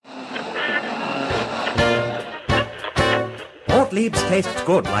Gottlieb's tastes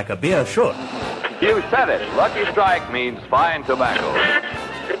good like a beer should. You said it. Lucky Strike means fine tobacco.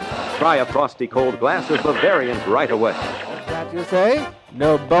 Try a frosty cold glass of Bavarian right away. What's that you say?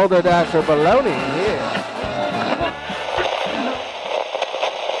 No Boulder Dash or baloney here.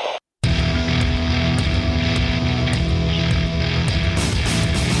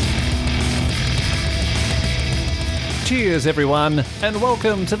 Cheers, everyone, and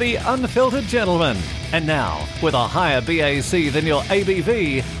welcome to the Unfiltered Gentleman. And now, with a higher BAC than your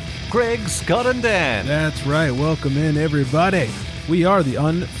ABV, Greg, Scott, and Dan. That's right. Welcome in, everybody. We are the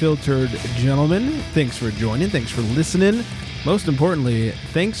Unfiltered Gentlemen. Thanks for joining. Thanks for listening. Most importantly,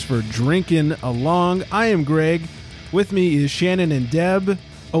 thanks for drinking along. I am Greg. With me is Shannon and Deb.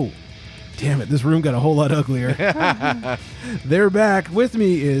 Oh, damn it. This room got a whole lot uglier. They're back. With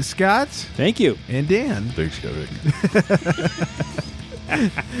me is Scott. Thank you. And Dan. Thanks, Kevin.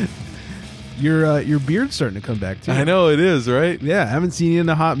 Your beard's starting to come back, too. I know, it is, right? Yeah, I haven't seen you in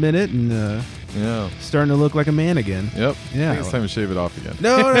a hot minute, and Yeah. starting to look like a man again. Yep. Yeah. I think it's time to shave it off again.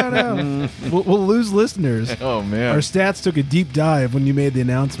 No. We'll lose listeners. Oh, man. Our stats took a deep dive when you made the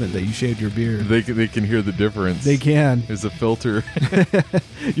announcement that you shaved your beard. They can hear the difference. They can. There's a filter.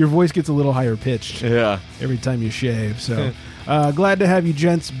 Your voice gets a little higher pitched Yeah. every time you shave. So glad to have you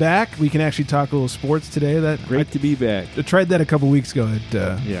gents back. We can actually talk a little sports today. Great to be back. I tried that a couple weeks ago.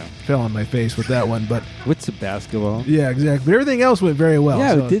 It Yeah. fell on my face with that one. But What's the basketball? yeah, exactly. But everything else went very well.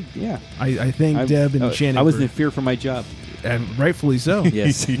 Yeah, So it did. Yeah. I thank Deb and Shannon. I was in fear for my job. and rightfully so.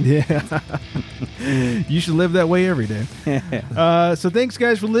 Yes. Yeah. You should live that way every day. So thanks,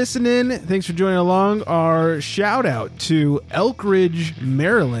 guys, for listening. Thanks for joining along. Our shout out to Elkridge,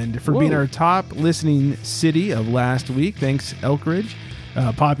 Maryland, for being Whoa. our top listening city of last week. Thanks, Elkridge.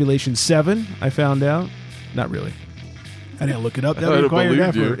 Population 7, I found out. Not really. I didn't look it up. That I would've required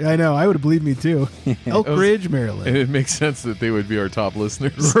believed effort. you. I know. I would have believed me, too. Elkridge, Maryland. And it makes sense that they would be our top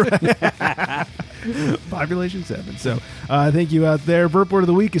listeners. Population 7. So thank you out there. Burp word of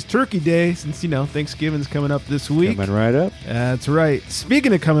the week is Turkey Day, since, Thanksgiving's coming up this week. Coming right up. That's right.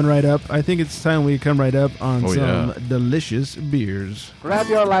 Speaking of coming right up, I think it's time we come right up on Oh, some yeah. delicious beers. Grab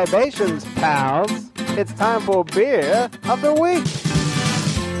your libations, pals. It's time for beer of the week.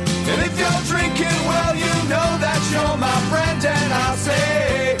 And if you're drinking, well, you know that you're my friend. And I'll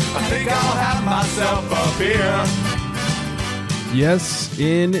say, I think I'll have myself a beer. Yes,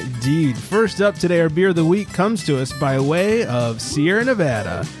 indeed. First up today, our beer of the week comes to us by way of Sierra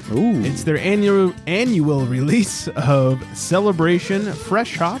Nevada. Ooh. It's their annual release of Celebration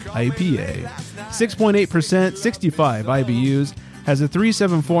Fresh Hop IPA. 6.8%, 65 IBUs, has a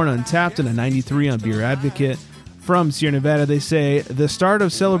 3.74 on Untapped and a 93 on Beer Advocate. From Sierra Nevada, they say, the start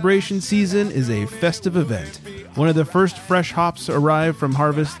of celebration season is a festive event. When the first fresh hops arrive from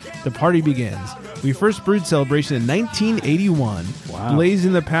harvest, the party begins. We first brewed Celebration in 1981,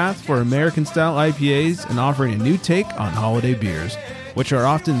 blazing the path for American-style IPAs and offering a new take on holiday beers, which are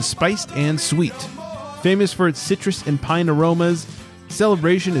often spiced and sweet. Famous for its citrus and pine aromas,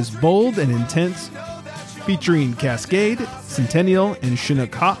 Celebration is bold and intense, featuring Cascade, Centennial, and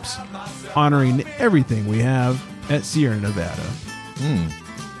Chinook hops, honoring everything we have at Sierra Nevada.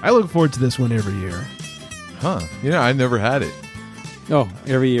 I look forward to this one every year. Huh. I never had it. Oh,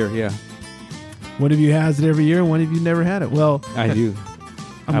 every year, yeah. One of you has it every year, one of you never had it. Well, I do.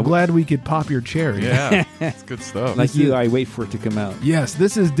 I'm glad we could pop your cherry. Yeah. It's good stuff. Like you, I wait for it to come out. Yes,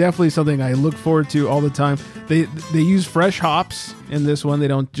 this is definitely something I look forward to all the time. They use fresh hops in this one. They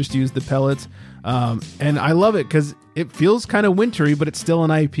don't just use the pellets. And I love it because it feels kind of wintry, but it's still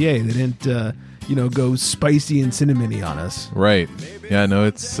an IPA. They didn't, go spicy and cinnamony on us. Right. Yeah, no,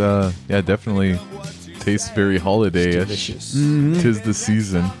 it's, definitely tastes very holiday-ish. Delicious. Tis the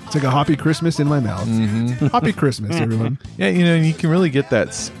season. It's like a hoppy Christmas in my mouth. Hoppy Christmas, everyone. Yeah, and you can really get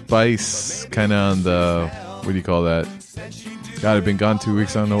that spice kind of on the, what do you call that? God, I've been gone 2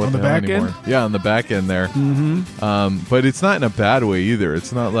 weeks. I don't know what On the the hell back anymore. end? Yeah, on the back end there. But it's not in a bad way either.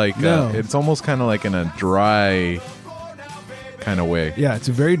 It's not like No. it's almost kind of like in a dry kind of way. Yeah, it's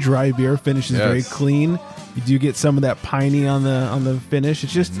a very dry beer. Finish is very Yes. clean. You do get some of that piney on the finish.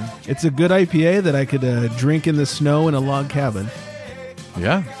 It's just it's a good IPA that I could drink in the snow in a log cabin.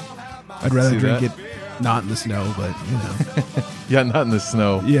 Yeah. I'd rather See drink that? it not in the snow, but Yeah, not in the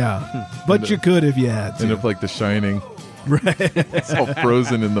snow. yeah. But you could if you had to. End up like The Shining. Right. It's all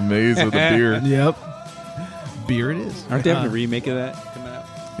frozen in the maze of the beer. Yep. Beer it is. Aren't they having a remake of that coming out?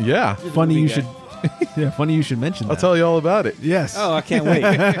 Yeah. Funny you should. Yeah, funny you should mention that. I'll tell you all about it. Yes. Oh, I can't wait.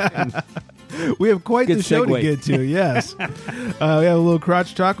 We have quite Good the show to segue. get to, yes. We have a little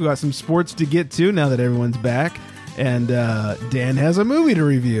crotch talk. We got some sports to get to now that everyone's back. And Dan has a movie to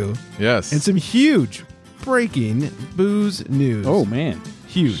review. Yes. And some huge breaking booze news. Oh, man.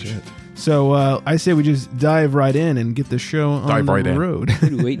 Huge. So I say we just dive right in and get the show on the road. What are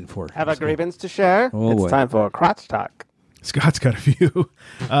you waiting for? Have a grievance to share? Oh, it's boy. time for crotch talk. Scott's got a few.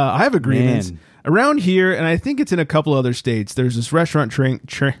 I have a grievance. Man. Around here, and I think it's in a couple other states, there's this restaurant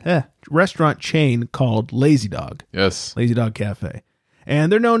chain called Lazy Dog. Yes. Lazy Dog Cafe.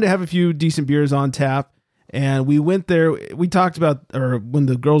 And they're known to have a few decent beers on tap. And we went there. We talked about, or when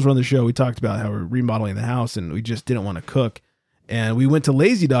the girls were on the show, we talked about how we're remodeling the house and we just didn't want to cook. And we went to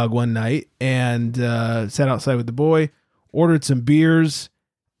Lazy Dog one night and sat outside with the boy, ordered some beers,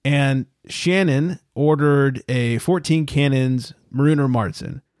 and Shannon ordered a 14 Cannons Maroon or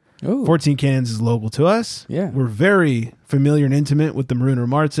Marzen. Oh. 14 Cannons is local to us. Yeah. We're very familiar and intimate with the Maroon or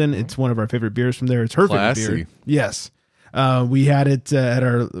Marzen. It's one of our favorite beers from there. It's her Classy. favorite beer. Yes. We had it at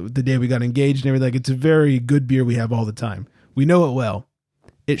the day we got engaged and everything. It's a very good beer we have all the time. We know it well.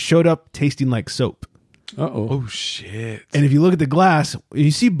 It showed up tasting like soap. Uh-oh. Oh, shit. And if you look at the glass,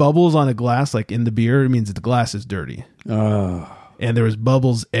 you see bubbles on a glass like in the beer, it means that the glass is dirty. Oh. And there was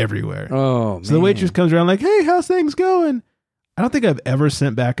bubbles everywhere. Oh, man. So the waitress comes around like, "Hey, how's things going?" I don't think I've ever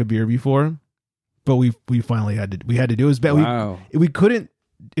sent back a beer before, but we finally had to do it. It was bad. Wow. We couldn't.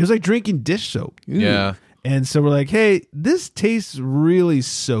 It was like drinking dish soap. Ooh. Yeah. And so we're like, "Hey, this tastes really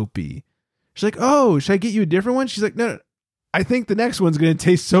soapy." She's like, "Oh, should I get you a different one?" She's like, "No, I think the next one's going to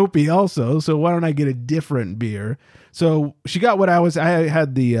taste soapy also. So why don't I get a different beer?" So she got what I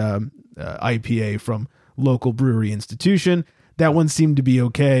had the IPA from local brewery institution. That one seemed to be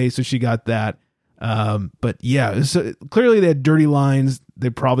okay. So she got that. But yeah, so clearly they had dirty lines.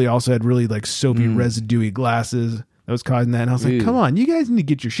 They probably also had really like soapy, residuey glasses that was causing that. And I was like, Ew. come on, you guys need to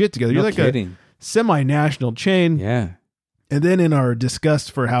get your shit together. You're No like kidding. a semi-national chain. Yeah. And then in our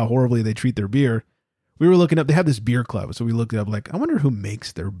disgust for how horribly they treat their beer, we were looking up, they have this beer club. So we looked it up like, I wonder who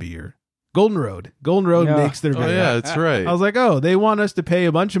makes their beer. Golden Road. Golden Road Yeah. makes their beer. Oh, yeah, that's right. I was like, oh, they want us to pay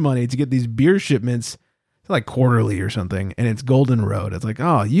a bunch of money to get these beer shipments like quarterly or something. And it's Golden Road. It's like,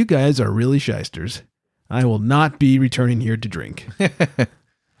 oh, you guys are really shysters. I will not be returning here to drink.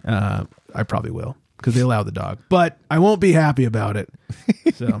 I probably will because they allow the dog, but I won't be happy about it.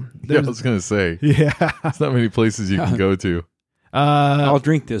 So Yeah, I there's, was going to say. yeah, There's not many places you can go to. I'll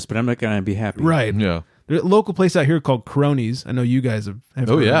drink this, but I'm not going to be happy. right. Yeah. There's a local place out here called Cronies. I know you guys have Oh, heard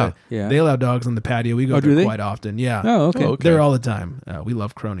of yeah. it. Yeah. They allow dogs on the patio. We go Oh, do there they? quite often. Yeah. Oh, okay. Oh, okay. They're all the time. We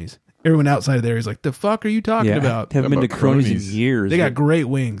love Cronies. Everyone outside of there is like, the fuck are you talking Yeah. about? Haven't been to About Cronies in Cronies. years. They got great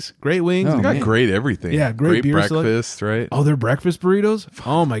wings. Great wings. Oh, They got Got great everything. Yeah, great beer select- breakfast, right? Oh, their breakfast burritos?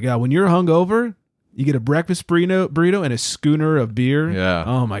 Oh my God. When you're hungover, you get a breakfast burrito and a schooner of beer. Yeah.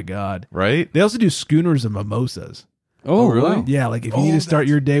 Oh my God. Right? They also do schooners of mimosas. Oh, really? wow. Yeah, like if you need to start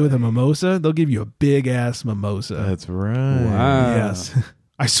your day with a mimosa, they'll give you a big ass mimosa. That's right. Wow. Yes.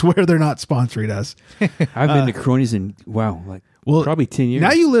 I swear they're not sponsoring us. I've been to Cronies in, like Well, probably 10 years.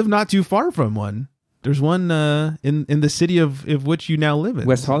 now you live not too far from one. There's one in the city of which you now live in.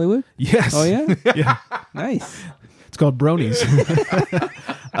 West Hollywood? Yes. Oh, yeah? Yeah. Nice. It's called Bronies.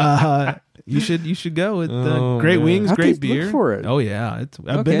 You should go with great man. wings, I'll great look beer. for it. Oh yeah, I've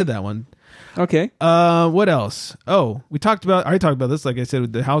been Okay. to that one. Okay. What else? Oh, I talked about this, like I said,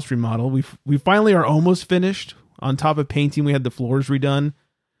 with the house remodel. We finally are almost finished. On top of painting, we had the floors redone.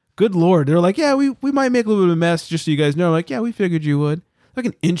 Good Lord. They're like, yeah, we might make a little bit of a mess, just so you guys know. I'm like, yeah, we figured you would. Like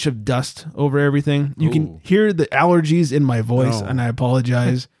an inch of dust over everything. You can hear the allergies in my voice, and I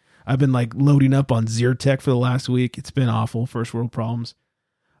apologize. I've been like loading up on Zyrtec for the last week. It's been awful. First world problems.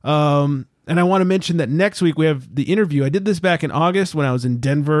 And I want to mention that next week we have the interview. I did this back in August when I was in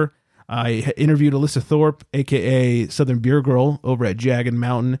Denver. I interviewed Alyssa Thorpe, aka Southern Beer Girl, over at Jagged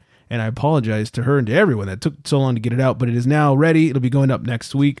Mountain, and I apologize to her and to everyone that took so long to get it out, but it is now ready. It'll be going up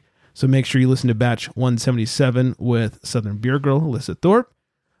next week, so make sure you listen to batch 177 with Southern Beer Girl, Alyssa Thorpe.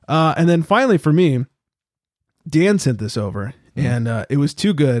 And then finally for me, Dan sent this over, and it was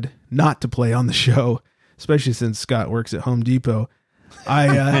too good not to play on the show, especially since Scott works at Home Depot.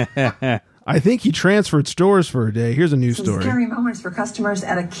 I think he transferred stores for a day. Here's a news Some story. scary moments for customers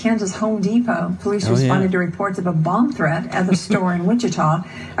at a Kansas Home Depot. Police Oh, yeah. responded to reports of a bomb threat at the store in Wichita.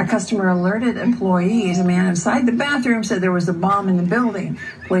 A customer alerted employees. A man inside the bathroom said there was a bomb in the building.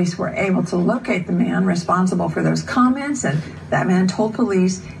 Police were able to locate the man responsible for those comments, and that man told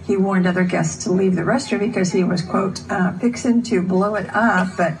police he warned other guests to leave the restroom because he was, quote, fixing to blow it up,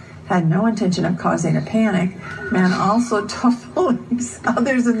 but had no intention of causing a panic. Man also told police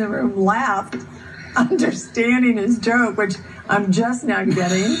others in the room laughed, understanding his joke, which I'm just now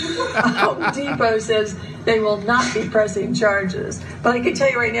getting. Home Depot says they will not be pressing charges. But I can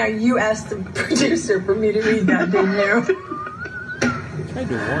tell you right now, you asked the producer for me to read that, didn't you? tried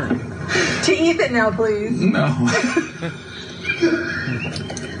to warn him. To eat it now, please. No.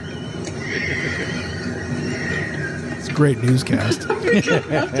 It's a great newscast. No,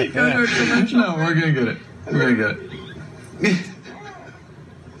 we're gonna get it. We're gonna get it.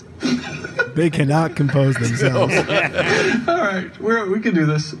 They cannot compose themselves. All right, we can do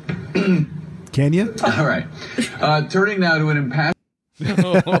this. Can you? All right. Turning now to an impasse.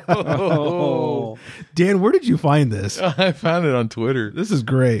 Oh. Dan, where did you find this? I found it on Twitter. This is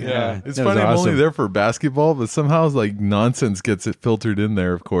great. Yeah, it's that was funny. I'm only awesome. there for basketball, but somehow like nonsense gets it filtered in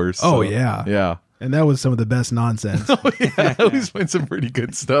there. Of course. Oh, So, yeah. yeah. And that was some of the best nonsense. I always find some pretty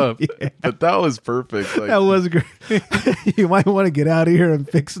good stuff. But that was perfect. Like, That was great. You might want to get out of here and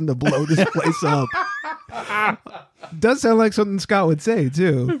fixing to blow this place up. Does sound like something Scott would say,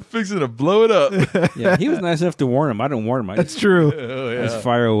 too. fixing to blow it up. Yeah, he was nice enough to warn him. I don't warn him. I That's just, true. Oh, I yeah. just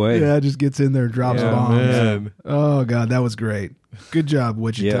fire away. Yeah, just gets in there, drops Yeah, bombs. Man. Oh, God, that was great. Good job,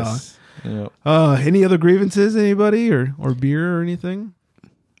 Wichita. Yes. Yeah. Any other grievances, anybody, or beer or anything?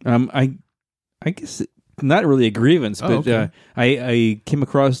 I guess not really a grievance, but okay. I came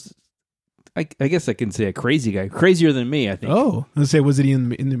across. I guess I can say a crazy guy, crazier than me. I think. Oh, let's say, was it in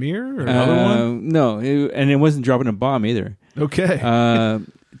the mirror or another one? No, and it wasn't dropping a bomb either. Okay.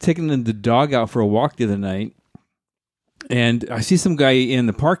 Taking the dog out for a walk the other night, and I see some guy in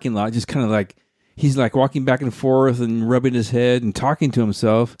the parking lot, just kind of like he's like walking back and forth and rubbing his head and talking to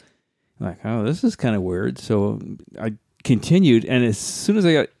himself. I'm like, oh, this is kind of weird. So I continued, and as soon as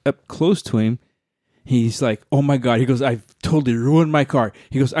I got up close to him, he's like, oh my God. He goes, I've totally ruined my car.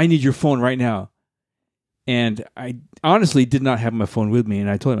 He goes, I need your phone right now. And I honestly did not have my phone with me. And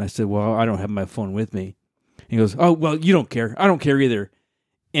I told him, I said, well, I don't have my phone with me. He goes, oh, well, you don't care. I don't care either.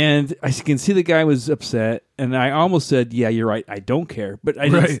 And I can see the guy was upset. And I almost said, yeah, you're right. I don't care. But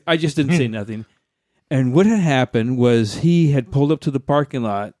I just didn't say nothing. And what had happened was he had pulled up to the parking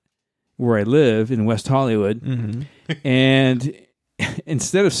lot where I live in West Hollywood. Mm-hmm. And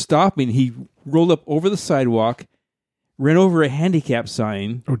instead of stopping, he rolled up over the sidewalk, ran over a handicap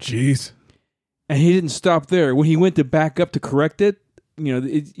sign. Oh, jeez. And he didn't stop there. When he went to back up to correct it,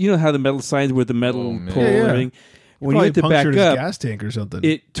 you know how the metal signs with the metal pole and everything. When he went to back his up, gas tank or something.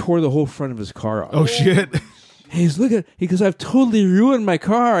 it tore the whole front of his car off. Oh shit! He's he goes, I've totally ruined my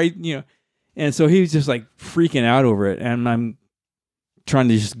car. And so he was just like freaking out over it, and I'm trying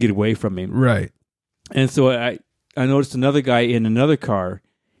to just get away from him. Right. And so I noticed another guy in another car.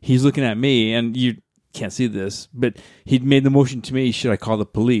 He's looking at me, and you can't see this, but he'd made the motion to me, should I call the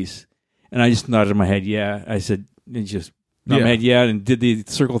police? And I just nodded my head, yeah. I said, and just nodded my head, yeah, and did the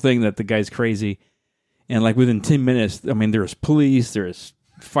circle thing that the guy's crazy. And like within 10 minutes, I mean, there was police, there was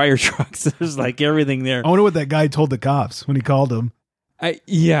fire trucks, there's like everything there. I wonder what that guy told the cops when he called them. I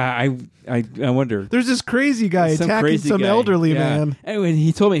wonder. There's this crazy guy attacking some elderly man. And when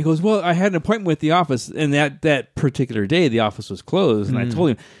he told me, he goes, well, I had an appointment with the office, and that particular day, the office was closed. And I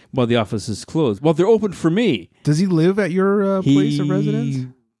told him, well, the office is closed. Well, they're open for me. Does he live at your place of residence?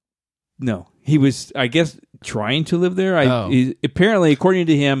 No. He was, I guess, trying to live there. Apparently, according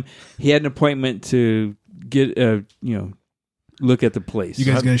to him, he had an appointment to get, look at the place. You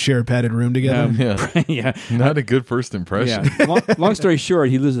guys going to share a padded room together? Yeah. Not a good first impression. Yeah. Long story short,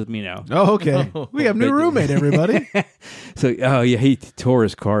 he lives with me now. Oh, okay. We have a new roommate, everybody. So, he tore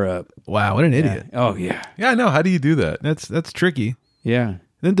his car up. Wow, what an idiot. Oh, yeah. Yeah, I know. How do you do that? That's tricky. Yeah.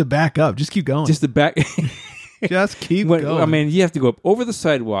 Then to back up, just keep going. Just the back. Just keep going. I mean, you have to go up over the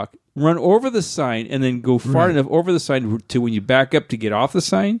sidewalk, run over the sign, and then go far enough over the sign to when you back up to get off the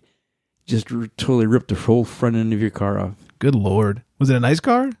sign, just totally rip the whole front end of your car off. Good Lord. Was it a nice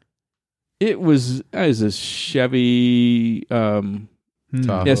car? It was a Chevy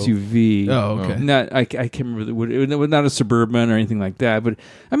SUV. Oh, okay. I can't remember. It was not a Suburban or anything like that, but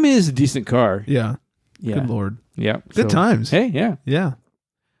I mean, it's a decent car. Yeah. Yeah. Good Lord. Yeah. Good times. Hey, yeah. Yeah.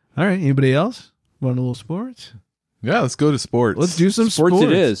 All right. Anybody else? Want a little sports? Yeah, let's go to sports. Let's do some Sports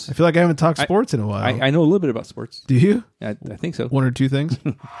sports. it is. I feel like I haven't talked sports in a while. I know a little bit about sports. Do you? I think so. One or two things?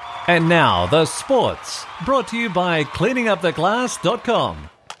 And now, the sports, brought to you by cleaninguptheglass.com.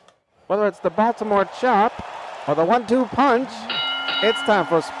 Whether it's the Baltimore Chop or the 1-2 punch, it's time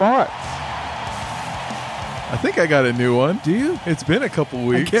for sports. I think I got a new one. Do you? It's been a couple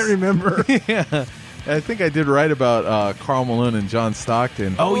weeks. I can't remember. Yeah. I think I did write about Karl Malone and John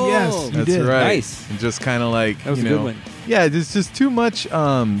Stockton. Oh, yes. You That's did. right. Nice. And just kind of like, That was a good one. Yeah, there's just too much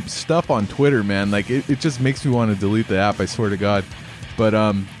stuff on Twitter, man. Like, it just makes me want to delete the app, I swear to God. But,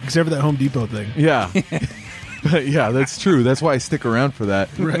 except for that Home Depot thing. yeah. But yeah, that's true. That's why I stick around for that.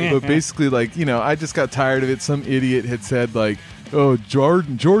 Right. But basically, like, I just got tired of it. Some idiot had said, like, oh,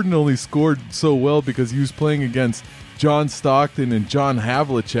 Jordan only scored so well because he was playing against John Stockton and John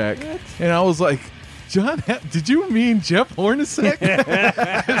Havlicek, and I was like, did you mean Jeff Hornacek?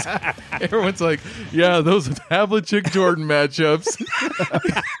 Everyone's like, yeah, those Havlicek Jordan matchups.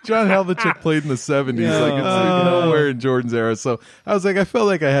 John Havlicek played in the 70s, like it's like nowhere in Jordan's era. So I was like, I felt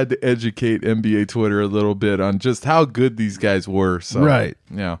like I had to educate NBA Twitter a little bit on just how good these guys were. So Right.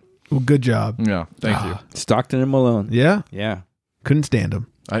 yeah, Well, good job. yeah, thank you. Stockton and Malone. Yeah. Yeah. Couldn't stand him.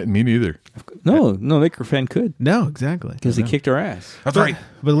 Me neither. No, Laker fan could No, exactly. because they kicked our ass. That's right.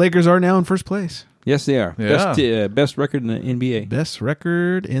 But the Lakers are now in first place. Yes, they are. Yeah. Best record in the NBA. Best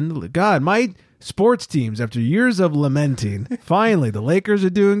record in the God. My sports teams, after years of lamenting, finally the Lakers are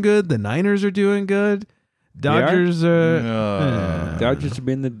doing good. The Niners are doing good. Dodgers Dodgers have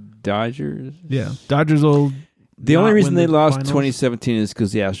been the Dodgers. yeah. Dodgers will. The only not reason win they the lost finals. 2017 is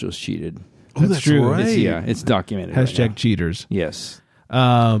because the Astros cheated. Oh, that's true. right. It's documented. right Hashtag now. cheaters. Yes.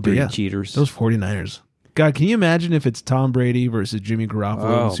 But Dirty yeah, cheaters. those 49ers. God, can you imagine if it's Tom Brady versus Jimmy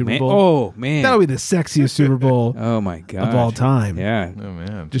Garoppolo in the Super man. Bowl? Oh, man. That'll be the sexiest Super Bowl Oh, my God. of all time. Yeah. Oh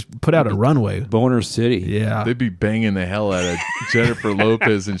man, Just put out a runway. Boner City. Yeah. they'd be banging the hell out of Jennifer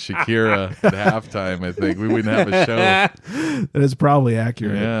Lopez and Shakira at halftime. I think we wouldn't have a show. That is probably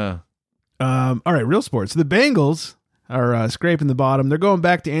accurate. Yeah. All right, real sports. The Bengals are scraping the bottom. They're going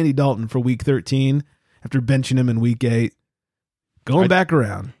back to Andy Dalton for Week 13 after benching him in Week 8. Going back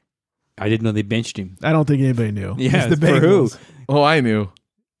around. I didn't know they benched him. I don't think anybody knew. Yeah, It's the for who? Bengals. Oh, I knew.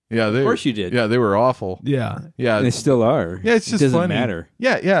 Yeah, Of course you did. Yeah, they were awful. Yeah. Yeah, And they still are. yeah, it's just it doesn't funny. matter.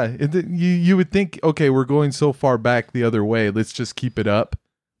 Yeah, yeah. You would think, okay, we're going so far back the other way. Let's just keep it up.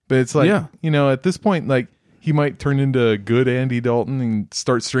 But it's like, Yeah. at this point, like he might turn into a good Andy Dalton and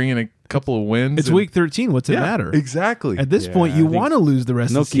start stringing a couple of wins. It's and- Week 13. What's it Yeah, matter? Exactly. At this Yeah, point, you I think- want to lose the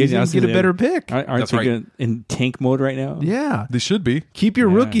rest No of the season kidding. I and was get a gonna- better pick. Aren't That's they right. in tank mode right now? Yeah. They should be. Keep your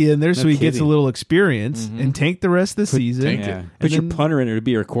Yeah. rookie in there so No he gets a kidding. little experience and tank the rest of the season. tank Yeah. it. Put your then- punter in there to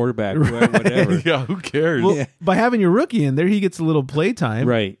be your quarterback. Whatever. Yeah, who cares? Well, by having your rookie in there, he gets a little play time.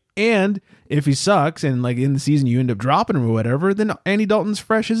 Right. And if he sucks and like in the season you end up dropping him or whatever, then Andy Dalton's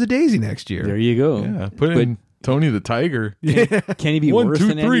fresh as a daisy next year. There you go. Yeah, put in Tony the Tiger. Can he be 1, worse 2,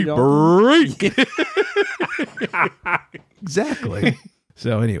 than 3, Andy Dalton? break. Exactly.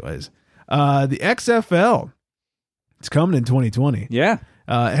 So, anyways, the XFL, it's coming in 2020. Yeah.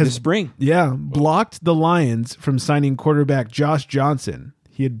 Has This spring. blocked the Lions from signing quarterback Josh Johnson.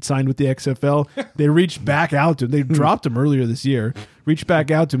 He had signed with the XFL. They reached back out to him. They dropped him earlier this year. Reached back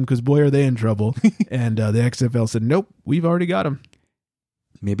out to him because boy are they in trouble. And the XFL said, "Nope, we've already got him."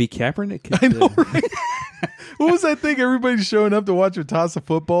 Maybe Kaepernick. I know, right? What was that thing? Everybody's showing up to watch a toss of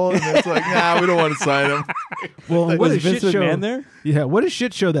football, and it's like, nah, we don't want to sign him. Well, what Was a Vince shit show! McMahon there? Yeah, what a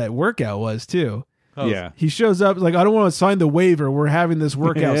shit show that workout was too. Yeah. He shows up like, "I don't want to sign the waiver. We're having this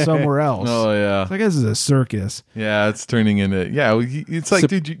workout somewhere else." Oh yeah, It's like this is a circus. yeah. It's turning into It's like, So-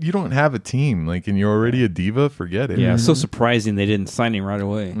 dude, you don't have a team, like, and you're already a diva. Forget it. Yeah. So surprising they didn't sign him right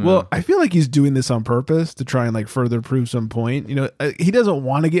away. Well, I feel like he's doing this on purpose to try and like further prove some point. He doesn't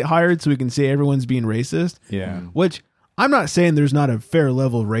want to get hired so he can say everyone's being racist. Yeah. Which I'm not saying there's not a fair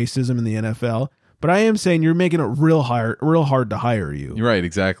level of racism in the NFL, but I am saying you're making it real hard to hire you. You're right.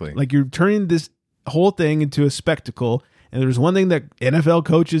 Exactly. Like you're turning this whole thing into a spectacle. And there's one thing that NFL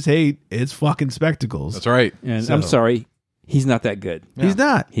coaches hate, it's fucking spectacles. That's right. And So- I'm sorry, he's not that good. He's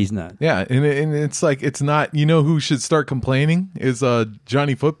not. He's not. Yeah, and it's like it's not. You know who should start complaining is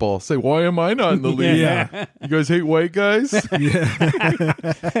Johnny Football. Say, why am I not in the league? Yeah. You guys hate white guys?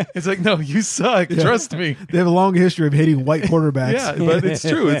 It's like, no, you suck. Trust me. They have a long history of hating white quarterbacks. Yeah, but it's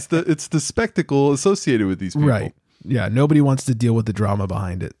true. It's the spectacle associated with these people. Right. Yeah. Nobody wants to deal with the drama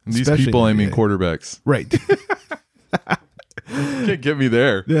behind it. And these especially people, I in the mean, NBA. quarterbacks. Right. Can't get me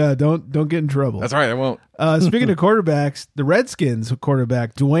there. Yeah. Don't get in trouble. That's right. I won't. Speaking of quarterbacks, the Redskins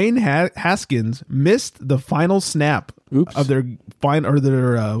quarterback Dwayne Haskins missed the final snap Oops. of their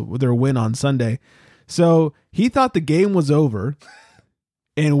their win on Sunday. So he thought the game was over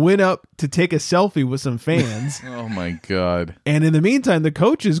and went up to take a selfie with some fans. Oh my god. And in the meantime, the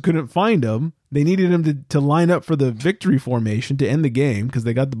coaches couldn't find him. They needed him to line up for the victory formation to end the game because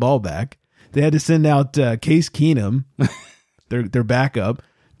they got the ball back. They had to send out Case Keenum, their backup,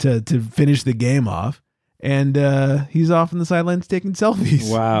 to finish the game off. And he's off on the sidelines taking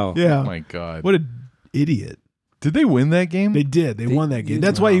selfies. Wow. Yeah. Oh my god. What an idiot. Did they win that game? They did. They won that game.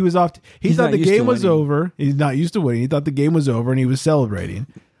 That's why he was off. He He's thought not the used to game was winning. over. He's not used to winning. He thought the game was over and he was celebrating.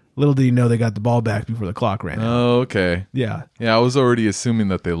 Little did he know they got the ball back before the clock ran out. Oh, okay. Yeah. Yeah, I was already assuming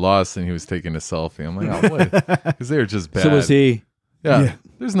that they lost and he was taking a selfie. I'm like, oh, what? Because they were just bad. So was he. Yeah. Yeah.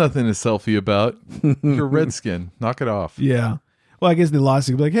 There's nothing to selfie about. You're a Redskin. Knock it off. Yeah. Well, I guess they lost.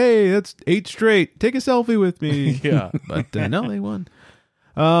 They'd be like, hey, that's 8 straight. Take a selfie with me. Yeah. But no, they won.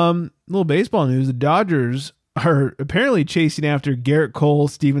 Little baseball news. The Dodgers are apparently chasing after Garrett Cole,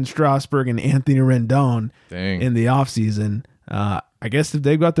 Steven Strasburg, and Anthony Rendon Dang. in the offseason. I guess if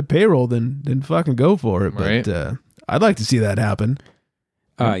they've got the payroll, then fucking go for it. Right. But I'd like to see that happen.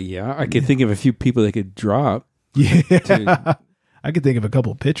 Yeah, I could think of a few people they could drop. Yeah. I could think of a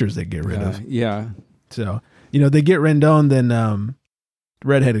couple pitchers they get rid of. Yeah. So, they get Rendon, then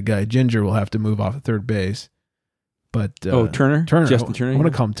redheaded guy, Ginger, will have to move off at third base. But Turner? Justin Turner? I want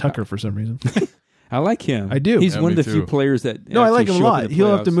to call him Tucker for some reason. I like him. I do. He's Yeah, one of me the few too. players that No, I like him a actually show up in lot. the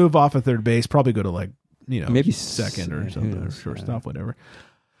He'll have to playoffs. move off at third base, probably go to Maybe second or who something, or knows? shortstop, whatever.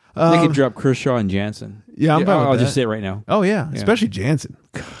 They could drop Kershaw and Jansen. Yeah, I'm fine with I'll that. just say it right now. Oh, yeah, especially Jansen.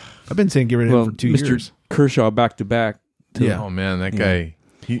 I've been saying get rid of him for 2 Mr. years. Kershaw back to back. Yeah. Oh man, that guy.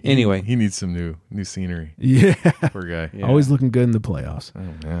 Anyway. he needs some new scenery. Yeah. Poor guy. Yeah. Always looking good in the playoffs.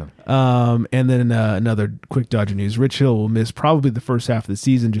 Oh man. And then another quick Dodger news. Rich Hill will miss probably the first half of the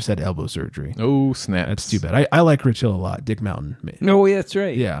season, just had elbow surgery. Oh snap. That's too bad. I like Rich Hill a lot. Dick Mountain. No, that's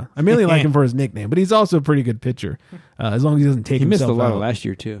right. Yeah. I mainly like him for his nickname, but he's also a pretty good pitcher. As long as he doesn't take He missed himself a lot out. last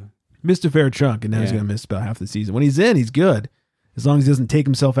year, too. Missed a fair chunk, and now he's Yeah. going to miss about half the season. When he's in, he's good. As long as he doesn't take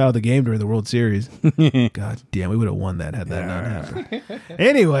himself out of the game during the World Series. God damn, we would have won that had that not happened.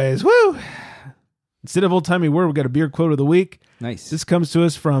 Anyways, woo! Instead of old-timey word, we got a beer quote of the week. Nice. This comes to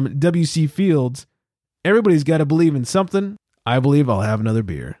us from W.C. Fields. Everybody's got to believe in something. I believe I'll have another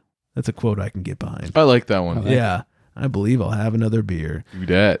beer. That's a quote I can get behind. I like that one. Yeah. I believe I'll have another beer. Do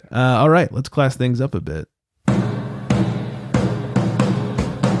that. All right, let's class things up a bit.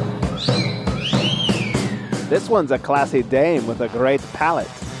 This one's a classy dame with a great palate.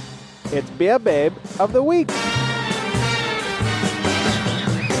 It's Beer Babe of the Week.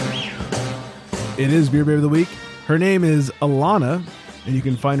 It is Beer Babe of the Week. Her name is Alana, and you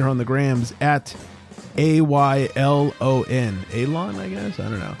can find her on the grams at AYLON. Alon, I guess? I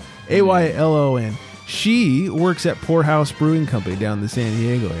don't know. AYLON. She works at Poorhouse Brewing Company down in the San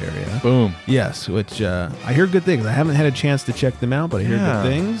Diego area. Boom. Yes, which I hear good things. I haven't had a chance to check them out, but I hear good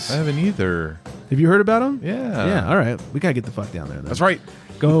things. I haven't either. Have you heard about them? Yeah. Yeah, all right. We got to get the fuck down there then. That's right.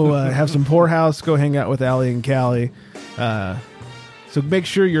 Go have some Poorhouse. Go hang out with Allie and Callie. So make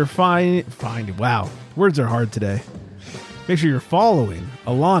sure you're wow, words are hard today. Make sure you're following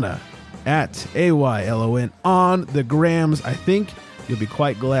Alana at AYLON on the grams. I think you'll be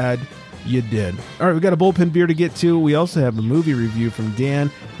quite glad you did. All right, we got a bullpen beer to get to. We also have a movie review from Dan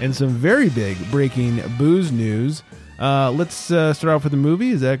and some very big breaking booze news. Let's start off with the movie.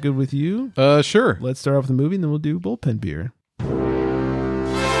 Is that good with you? Sure. Let's start off with the movie, and then we'll do bullpen beer.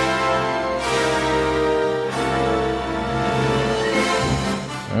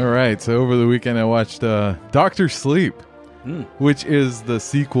 All right. So over the weekend, I watched Dr. Sleep, which is the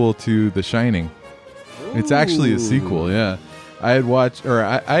sequel to The Shining. It's actually a sequel. Yeah. I had watched, or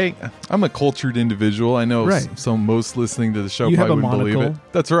I'm a cultured individual. I know Right. so most listening to the show You have probably a wouldn't believe it. monocle.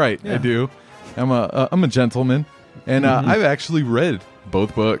 That's right. Yeah. I do. I'm a gentleman, and I've actually read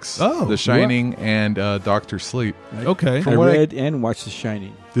both books, Oh, The Shining and Dr. Sleep. Okay. From I what read and watched The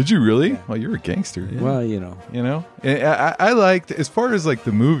Shining. Did you really? Well, you're a gangster. Well, you know. You know, and I liked, as far as like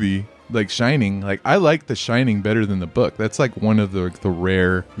the movie, like Shining, like I like The Shining better than the book. That's like one of the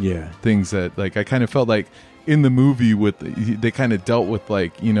rare things that like I kind of felt like in the movie they kind of dealt with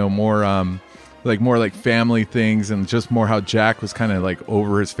like, you know, more like family things and just more how Jack was kind of like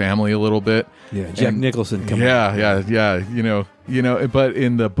over his family a little bit. Yeah, Jack Nicholson. Yeah. You know, but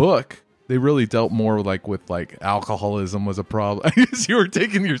in the book, they really dealt more like with like alcoholism was a problem. I guess you were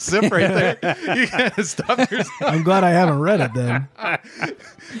taking your sip right there. You kind of stopped yourself. I'm glad I haven't read it then.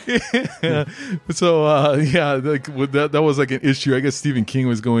 Yeah. So like that was like an issue. I guess Stephen King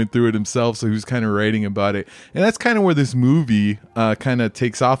was going through it himself, so he was kind of writing about it, and that's kind of where this movie kind of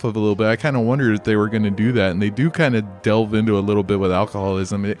takes off of a little bit. I kind of wondered if they were going to do that, and they do kind of delve into a little bit with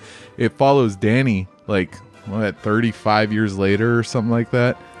alcoholism. It follows Danny like 35 years later or something like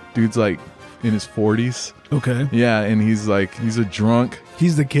that. Dude's like in his 40s. Okay. Yeah, and he's a drunk.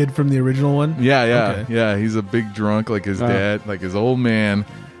 He's the kid from the original one? Yeah. Okay. Yeah, he's a big drunk like his dad, like his old man.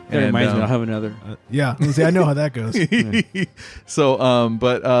 That reminds me, I'll have another. Yeah. See, I know how that goes. So,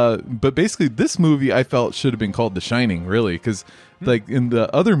 but basically, this movie I felt should have been called The Shining, really, because like in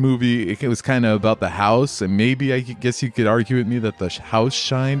the other movie, it was kind of about the house, and maybe I guess you could argue with me that the house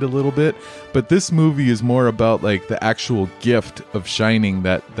shined a little bit, but this movie is more about like the actual gift of shining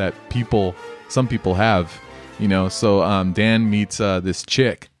that some people have, you know. So, Dan meets this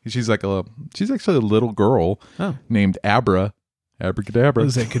chick. She's actually a little girl named Abra. Abracadabra.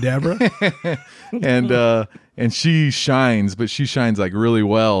 Was it Cadabra? And she shines, but she shines like really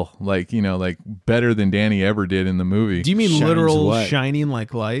well, like, you know, like better than Danny ever did in the movie. Do you mean Shines literal what? shining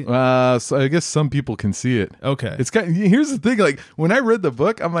like light? So I guess some people can see it. Okay. It's got, here's the thing, like when I read the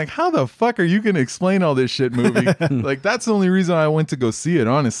book, I'm like, how the fuck are you going to explain all this shit, movie? Like that's the only reason I went to go see it,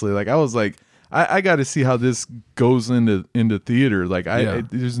 honestly. Like I was like, I got to see how this goes into theater. Like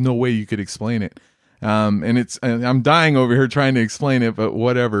there's no way you could explain it. And I'm dying over here trying to explain it, but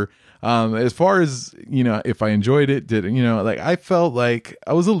whatever. As far as, you know, if I enjoyed it, like I felt like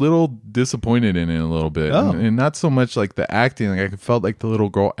I was a little disappointed in it a little bit. Oh. And not so much like the acting. Like I felt like the little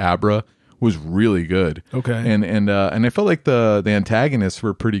girl Abra was really good. Okay. And I felt like the antagonists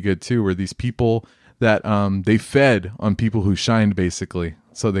were pretty good too, where these people that they fed on people who shined, basically.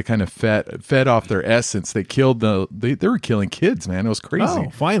 So they kind of fed off their essence. They killed they were killing kids, man. It was crazy. Oh,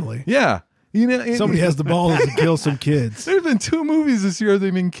 finally. Yeah. You know, Somebody has the balls to kill some kids. There have been 2 movies this year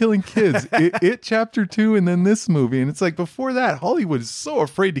they've been killing kids. It Chapter 2 and then this movie. And it's like before that, Hollywood is so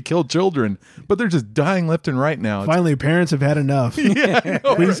afraid to kill children, but they're just dying left and right now. Finally, parents have had enough. Yeah, I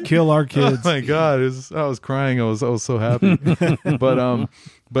know, Please kill our kids. Oh my God. I was crying. I was so happy.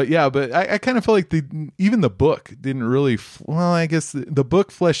 But I kind of felt like even the book didn't really, I guess the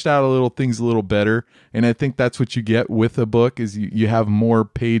book fleshed out things a little better. And I think that's what you get with a book is you have more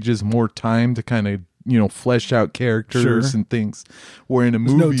pages, more time to kind of, you know, flesh out characters and things. Where in a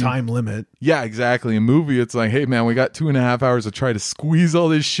movie, There's no time limit. Yeah, exactly. A movie, it's like, hey man, we got 2.5 hours to try to squeeze all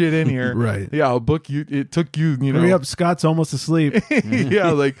this shit in here. Right. Yeah, a book, it took you, you know. Hurry up, Scott's almost asleep.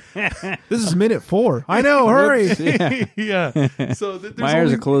 Yeah, like this is minute 4. I know, hurry. Yeah. So My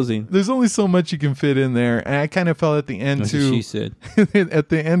eyes are closing. There's only so much you can fit in there, and I kind of felt at the end That's too. what she said. At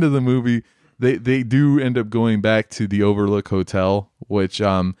the end of the movie, they do end up going back to the Overlook Hotel, which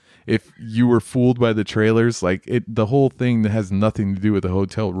if you were fooled by the trailers, like the whole thing has nothing to do with the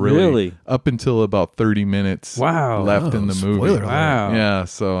hotel, really. Up until about 30 minutes left in the movie. Spoiler. Wow. Yeah,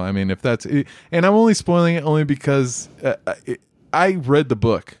 so I mean, if that's it, and I'm only spoiling it only because I read the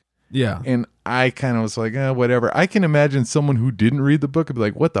book. Yeah. And I kind of was like, whatever. I can imagine someone who didn't read the book would be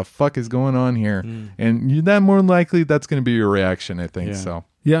like, what the fuck is going on here? And that more than likely, that's going to be your reaction, I think. Yeah. So,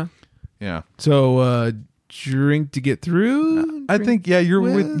 Yeah. yeah. So, drink to get through? I think, yeah, you're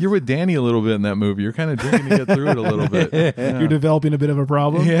with Danny a little bit in that movie. You're kind of drinking to get through it a little bit. Yeah. You're developing a bit of a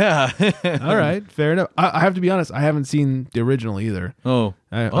problem? Yeah. All right. Fair enough. I have to be honest. I haven't seen the original either. Oh,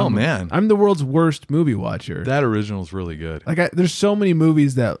 man. I'm the world's worst movie watcher. That original's really good. Like, there's so many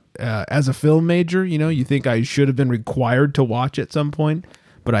movies that, as a film major, you know, you think I should have been required to watch at some point,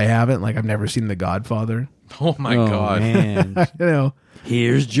 but I haven't. Like, I've never seen The Godfather. Oh, my God. Man. You know.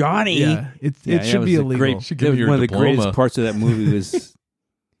 Here's Johnny. Yeah, it should be illegal. give you your one of the diploma. greatest parts of that movie was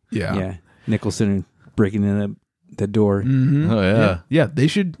Yeah. Nicholson breaking in the door. Mm-hmm. Oh, yeah. Yeah, they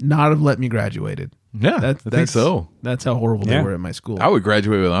should not have let me graduated. Yeah, I think so. That's how horrible they Yeah. were at my school. I would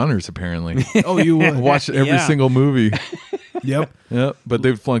graduate with honors, apparently. Oh, you would? Watch every Yeah. single movie. Yep. Yep, but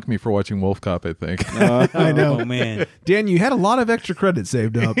they'd flunk me for watching Wolf Cop, I think. I know. Oh, man. Dan, you had a lot of extra credit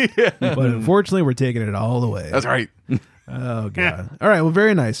saved up, but unfortunately, we're taking it all away. That's right. Oh, God. All right, well,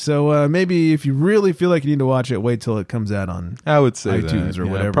 very nice. So maybe if you really feel like you need to watch it, wait till it comes out on I would say iTunes that. or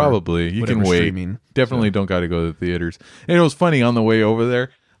Yeah, whatever. Probably. You whatever can wait. streaming. Definitely don't got to go to the theaters. And it was funny on the way over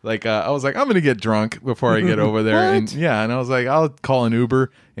there. Like, I was like, I'm going to get drunk before I get over there. And yeah, and I was like, I'll call an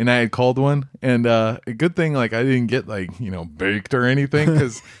Uber. And I had called one. And a good thing, like, I didn't get, like, you know, baked or anything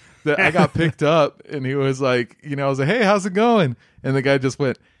because I got picked up. And he was like, you know, I was like, hey, how's it going? And the guy just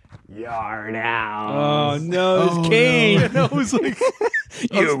went, You're now. Oh, no. It's Kane. and I was like,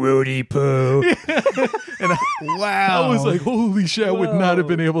 You Rudy Poo. and I was like, holy shit, I would not have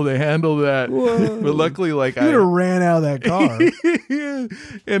been able to handle that. But luckily, like, You would have ran out of that car. Yeah.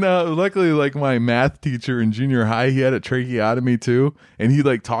 And luckily, like, my math teacher in junior high, he had a tracheotomy too, and he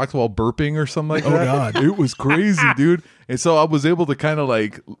like talked while burping or something like that. Oh, God. It was crazy, dude. And so I was able to kind of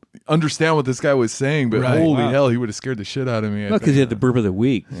like understand what this guy was saying, but Right. holy Wow. hell, he would have scared the shit out of me. I Because think. he had the burp of the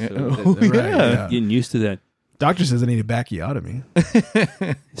week. So Oh, Right, yeah. getting used to that. Doctor says I need a backiotomy.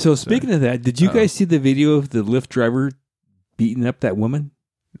 So speaking of that, did you guys see the video of the Lyft driver beating up that woman?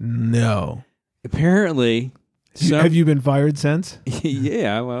 No. Apparently, Have you been fired since?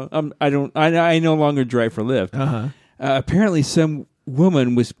 yeah. Well, I no longer drive for Lyft. Uh-huh. Apparently, some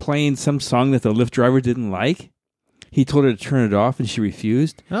woman was playing some song that the Lyft driver didn't like. He told her to turn it off, and she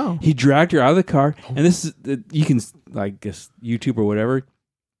refused. Oh. He dragged her out of the car, and this is you can, I guess, YouTube or whatever.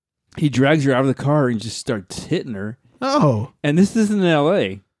 He drags her out of the car and just starts hitting her. Oh. And this is in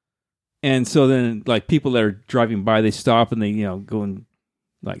L.A. And so then, like, people that are driving by, they stop and they, you know, go and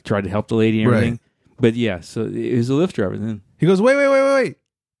like try to help the lady and everything. Right. But yeah, so it was a Lyft driver then. He goes, wait.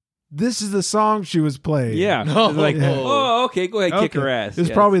 This is the song she was playing. Yeah. No. It's like, Yeah. oh, okay, go ahead, kick her ass. It was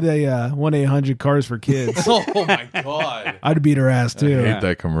Yes. probably the 1-800 Cars for Kids. Oh my god. I'd beat her ass too. I Yeah. hate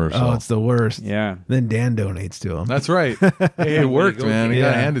that commercial. Oh, it's the worst. Yeah. Then Dan donates to him. That's right. Hey, it worked, go, man. You yeah.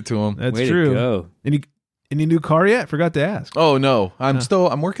 gotta hand it to him. That's Way to true. go. Any new car yet? Forgot to ask. Oh no,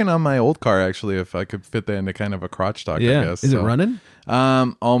 I'm working on my old car actually. If I could fit that into kind of a crotch dock, I guess. Is it So, running?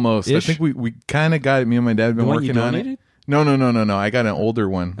 almost. Ish? I think we kind of got it. Me and my dad have been The one you working on it. donated? No. I got an older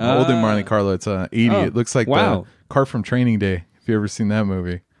one, older Monte Carlo. It's 80. Oh, It looks like wow. the car from Training Day. Have you ever seen that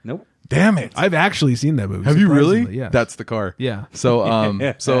movie? Nope. Damn it! I've actually seen that movie. Have you really? surprisingly, Yeah. That's the car. Yeah. So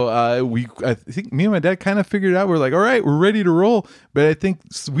I think me and my dad kind of figured it out. We're like, all right, we're ready to roll. But I think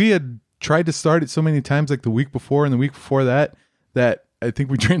we had tried to start it so many times, like the week before and the week before that I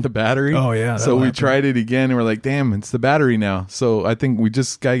think we drained the battery. Oh, yeah, So that'll we happen. tried it again and we're like, damn, it's the battery now. So I think we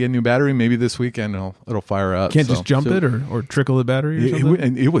just gotta get a new battery. Maybe this weekend it'll fire up. Can't So- just jump it or trickle the battery or It, something?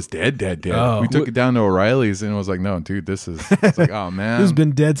 and it was dead. Oh. We took it down to O'Reilly's and it was like, no, dude, it's like, oh man. This has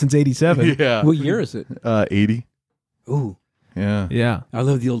been dead since 87. yeah. What year is it? 80. Ooh, Yeah. Yeah. I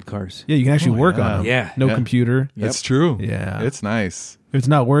love the old cars. Yeah, you can actually work yeah. on them. Yeah. No Yeah. computer. It's true. Yeah. It's nice. If it's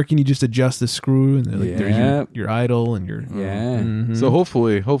not working, you just adjust the screw and like, there's Yeah. your idle and your... Yeah. Mhm. So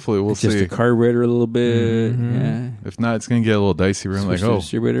hopefully we'll It's just see. a carburetor a little bit. Mhm. Yeah. If not, it's gonna get a little dicey. We're Switch like, the oh,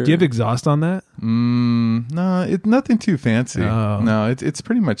 distributor. Do you have exhaust on that? no, it's nothing too fancy. Oh. No, it's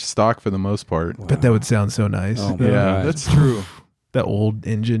pretty much stock for the most part. Bet that would sound so nice. Oh, my Yeah, God. that's true. That old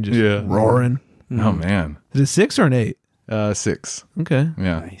engine just Yeah. roaring. Oh man, Is it 6 or an 8? 6. Okay.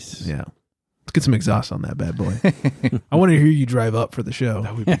 Yeah, Nice. Yeah. Let's get some exhaust on that bad boy. I want to hear you drive up for the show.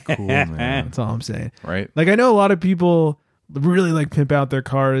 that would be cool, man. That's all I'm saying. Right? Like, I know a lot of people really like pimp out their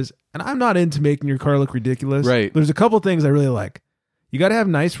cars, and I'm not into making your car look ridiculous. Right. There's a couple things I really like. You got to have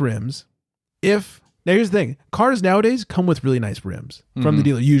nice rims. Now, here's the thing. Cars nowadays come with really nice rims from the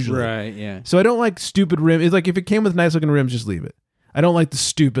dealer, usually. Right. Yeah. So I don't like stupid rims. It's like if it came with nice looking rims, just leave it. I don't like the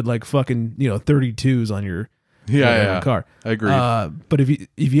stupid, like fucking, 32s on your car. I agree. But if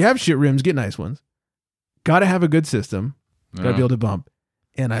you have shit rims, get nice ones. Got to have a good system. Got to Yeah. be able to bump.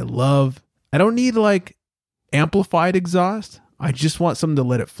 And I don't need like amplified exhaust. I just want something to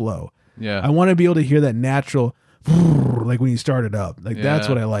let it flow. Yeah, I want to be able to hear that natural, like when you start it up. Like that's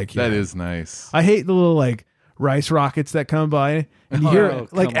Yeah. what I like. That hearing. is nice. I hate the little like rice rockets that come by and you Oh, hear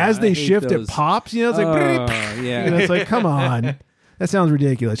like come as on. they I hate shift, those. it pops. It's like, yeah. it's like, come on, that sounds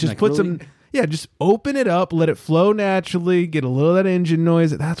ridiculous. Just Like, put really? just open it up, let it flow naturally, get a little of that engine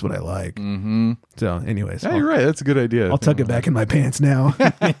noise. That's what I like. Mm-hmm. So, anyways, Yeah, you're right. That's a good idea. I'll tuck it back in my pants now.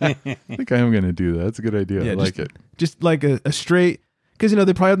 I think I am going to do that. That's a good idea. Yeah, I like it. Just like a straight, because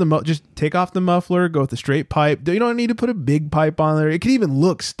they probably have just take off the muffler, go with the straight pipe. You don't need to put a big pipe on there. It can even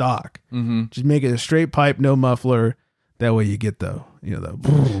look stock. Mm-hmm. Just make it a straight pipe, no muffler. That way you get the Yeah, the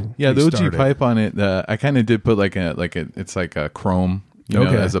you OG start it. pipe on it. I kind of did put it's like a chrome.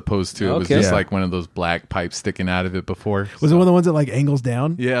 Okay. As opposed to it was Okay. just Yeah. like one of those black pipes sticking out of it before. Was it one of the ones that like angles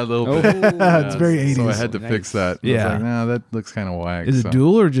down? Yeah, a little Oh, bit. It's very So I 80s. had to fix that. I Yeah. was like, nah, that looks kind of whack. Is it so.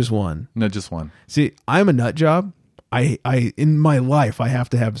 dual or just one? No, just one. See, I'm a nut job. I in my life I have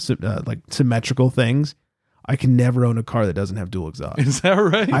to have like symmetrical things. I can never own a car that doesn't have dual exhaust. Is that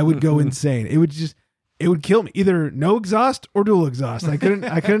right? I would go insane. It would kill me. Either no exhaust or dual exhaust. I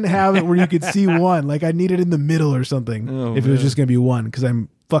couldn't have it where you could see one. Like I need it in the middle or something. Oh, if it was man. just gonna be one, because I'm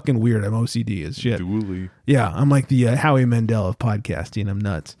fucking weird. I'm OCD as shit. Dually. Yeah, I'm like the Howie Mandel of podcasting. I'm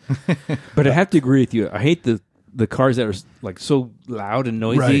nuts. But I have to agree with you. I hate the cars that are like so loud and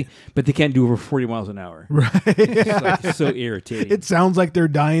noisy, Right. but they can't do over 40 miles an hour. Right. It's like so irritating. It sounds like they're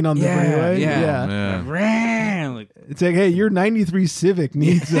dying on the freeway. yeah. Man. Ran, like, It's like, hey, your 93 Civic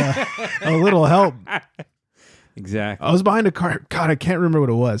needs a little help. exactly. I was buying a car. God, I can't remember what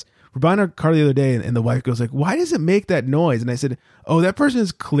it was. We're buying a car the other day, and the wife goes like, "Why does it make that noise?" And I said, "Oh, that person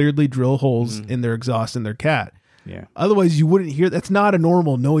has clearly drilled holes in their exhaust in their cat. Yeah. Otherwise, you wouldn't hear. That's not a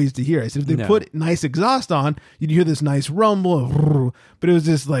normal noise to hear." I said, "If they No. put nice exhaust on, you'd hear this nice rumble." But it was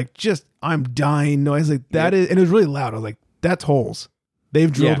just like, I'm dying noise like that is, and it was really loud. I was like, "That's holes.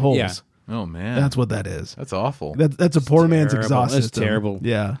 They've drilled Yeah, holes. yeah. Oh man, That's what that is." that's awful. That's a poor man's terrible. exhaust That's system. terrible.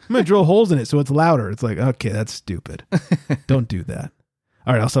 Yeah. I'm going to drill holes in it so it's louder. It's like, okay, that's stupid. Don't do that.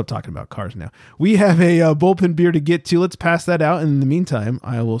 All right, I'll stop talking about cars now. We have a bullpen beer to get to. Let's pass that out. And in the meantime,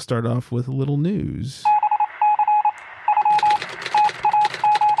 I will start off with a little news.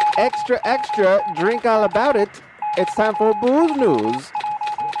 Extra, extra, drink all about it. It's time for booze news.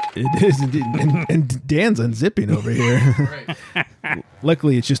 It is indeed. And Dan's unzipping over here.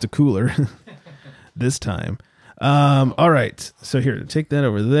 Luckily, it's just a cooler this time. All right. So here, take that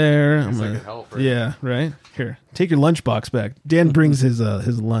over there. I'm like gonna, a helper. yeah, right. Here, take your lunchbox back. Dan brings his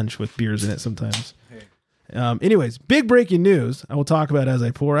lunch with beers in it sometimes. Anyways, big breaking news. I will talk about as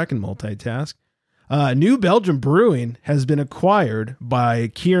I pour. I can multitask. New Belgium Brewing has been acquired by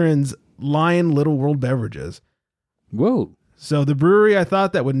Kieran's Lion Little World Beverages. Whoa. So the brewery I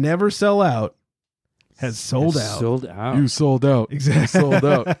thought that would never sell out has sold out. Sold out. You sold out. Exactly. You sold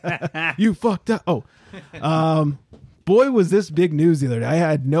out. You fucked up. Oh, boy, was this big news the other day. I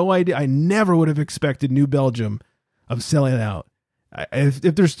had no idea. I never would have expected New Belgium of selling out. If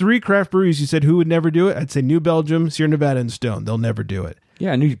there's 3 craft breweries, you said who would never do it, I'd say New Belgium, Sierra Nevada, and Stone. They'll never do it.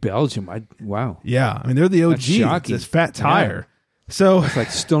 Yeah, New Belgium. Wow. Yeah, I mean, they're the OG. That's shocking. It's Fat Tire. So it's like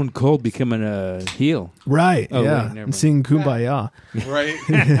Stone Cold becoming a heel. Right. Oh, yeah. wait, never And sing Kumbaya.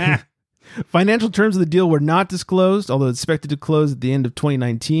 Right. Financial terms of the deal were not disclosed, although it's expected to close at the end of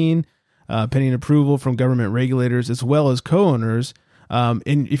 2019, pending approval from government regulators as well as co-owners.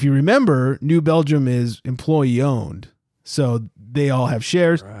 And if you remember, New Belgium is employee owned, so they all have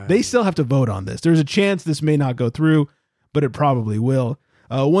shares. Right. They still have to vote on this. There's a chance this may not go through, but it probably will.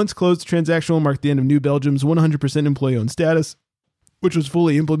 Once closed, the transaction will mark the end of New Belgium's 100% employee-owned status, which was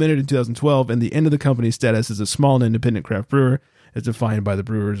fully implemented in 2012, and the end of the company's status as a small and independent craft brewer, as defined by the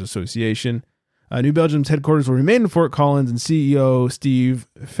Brewers Association. New Belgium's headquarters will remain in Fort Collins, and CEO Steve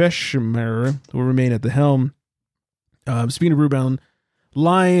Feschmer will remain at the helm. Speaking of Brewbound,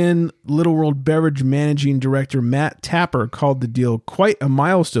 Lion Little World Beverage Managing Director Matt Tapper called the deal quite a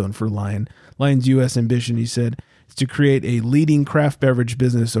milestone for Lion. Lion's U.S. ambition, he said, is to create a leading craft beverage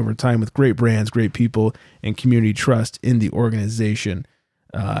business over time with great brands, great people, and community trust in the organization.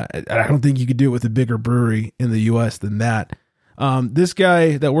 I don't think you could do it with a bigger brewery in the U.S. than that. This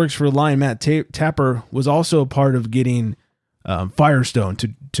guy that works for Lion, Matt Tapper, was also a part of getting Firestone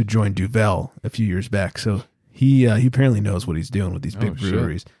to join Duvel a few years back. So he apparently knows what he's doing with these big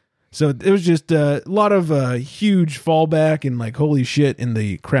breweries. Shit. So it was just a lot of huge fallback and like, holy shit, in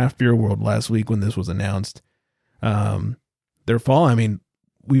the craft beer world last week when this was announced. Their fall, I mean,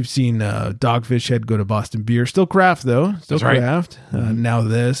 we've seen Dogfish Head go to Boston Beer. Still craft, though. Still That's craft. Right. Now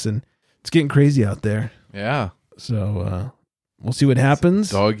this, and it's getting crazy out there. Yeah. So we'll see what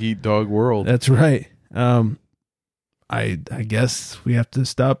happens. Dog eat dog world. That's right. I guess we have to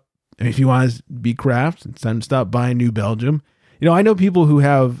stop. I mean, if you want to be craft, it's time to stop buying New Belgium. You know, I know people who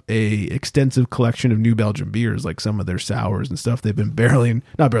have a extensive collection of New Belgium beers, like some of their sours and stuff. They've been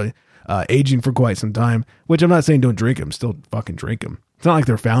aging for quite some time, which I'm not saying don't drink them. Still fucking drink them. It's not like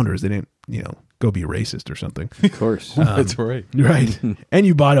they're founders. They didn't, go be racist or something. Of course. That's right. Right. And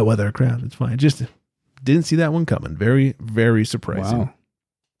you bought it while they're craft. It's fine. Just didn't see that one coming. Very, very surprising.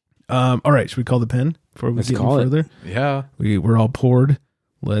 Wow. All right. Should we call the pen before we get any further? Yeah. We're all poured.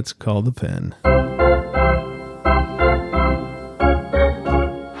 Let's call the pen.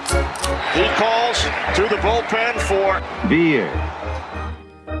 He calls to the bullpen for beer.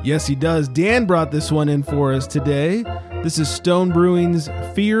 Yes, he does. Dan brought this one in for us today. This is Stone Brewing's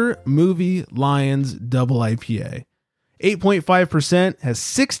Fear Movie Lions Double IPA. 8.5%, has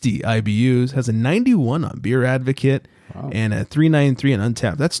 60 IBUs, has a 91 on Beer Advocate, and a 393 on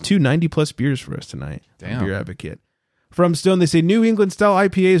Untapped. That's 2 90-plus beers for us tonight. Damn. Beer Advocate. From Stone, they say New England-style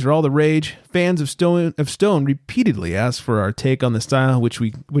IPAs are all the rage. Fans of Stone repeatedly ask for our take on the style,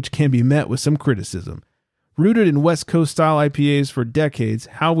 which can be met with some criticism. Rooted in West Coast-style IPAs for decades,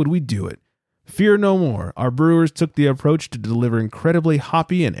 how would we do it? Fear no more. Our brewers took the approach to deliver incredibly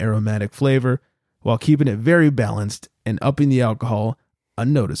hoppy and aromatic flavor while keeping it very balanced and upping the alcohol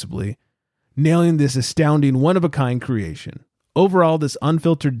unnoticeably, nailing this astounding one-of-a-kind creation. Overall, this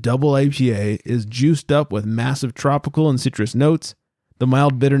unfiltered double IPA is juiced up with massive tropical and citrus notes. The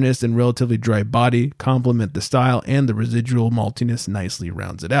mild bitterness and relatively dry body complement the style, and the residual maltiness nicely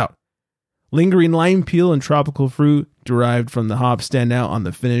rounds it out. Lingering lime peel and tropical fruit derived from the hop stand out on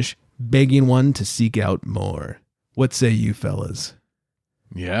the finish, begging one to seek out more. What say you, fellas?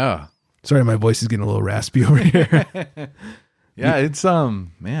 Yeah. Sorry, my voice is getting a little raspy over here. Yeah, it's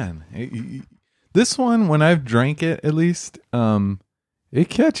man. This one, when I've drank it, at least, it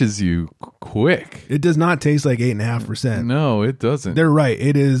catches you quick. It does not taste like 8.5%. No, it doesn't. They're right.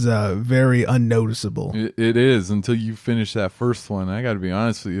 It is very unnoticeable. It is until you finish that first one. I got to be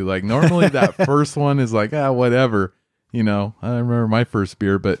honest with you. Like normally that first one is like, whatever. I remember my first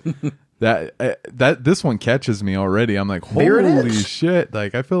beer, but this one catches me already. I'm like, holy shit!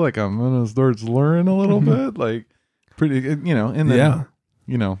 Like I feel like I'm gonna start slurring a little bit. Like pretty, and then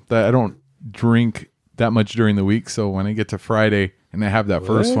that I don't drink that much during the week, so when I get to Friday, and I have that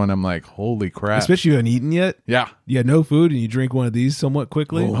first What? one, I'm like, holy crap. Especially you haven't eaten yet. Yeah. You had no food and you drink one of these somewhat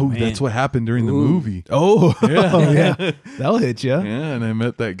quickly. Oh, that's what happened during the movie. Oh, yeah. That'll hit you. Yeah, and I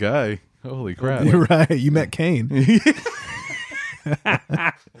met that guy. Holy crap. You're right. You met Kane.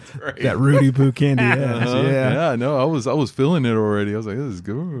 That Rudy Poo candy ass. Yeah, no, I was feeling it already. I was like, this is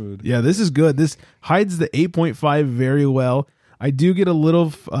good. Yeah, this is good. This hides the 8.5 very well. I do get a little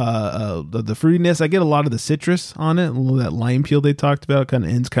the fruitiness. I get a lot of the citrus on it, a little of that lime peel they talked about. Kind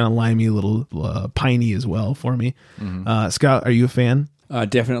of ends kind of limey, a little piney as well for me. Scott, are you a fan?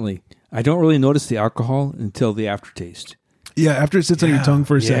 Definitely. I don't really notice the alcohol until the aftertaste. Yeah, after it sits on your tongue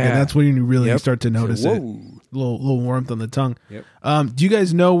for a second, that's when you really Yep. start to notice it. Whoa. Little warmth on the tongue. Yep. Do you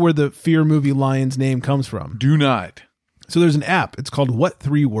guys know where the Fear Movie Lions name comes from? Do not. So there's an app. It's called What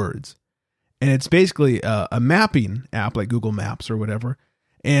 3 Words? And it's basically a mapping app like Google Maps or whatever.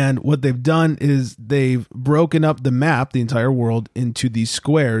 And what they've done is they've broken up the map, the entire world, into these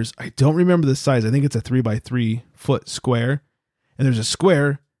squares. I don't remember the size. I think it's a 3x3 foot square. And there's a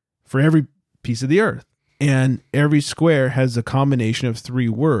square for every piece of the earth. And every square has a combination of 3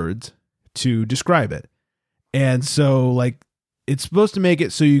 words to describe it. And so, like, it's supposed to make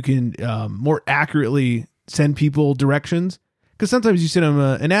it so you can more accurately send people directions. Because sometimes you send them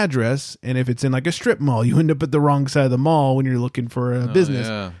an address, and if it's in like a strip mall, you end up at the wrong side of the mall when you're looking for a business.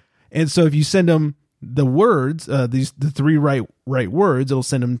 Yeah. And so if you send them the words, the 3 right words, it'll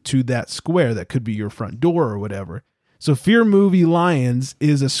send them to that square that could be your front door or whatever. So Fear Movie Lions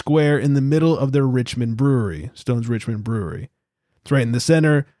is a square in the middle of their Richmond brewery, Stone's Richmond Brewery. It's right in the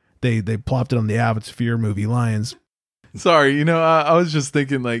center. They plopped it on the app. It's Fear Movie Lions. Sorry, I was just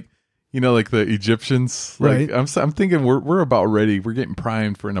thinking like the Egyptians. Like, Right. I'm thinking we're about ready. We're getting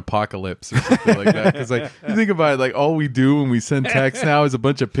primed for an apocalypse or something like that. Because like you think about it, like all we do when we send text now is a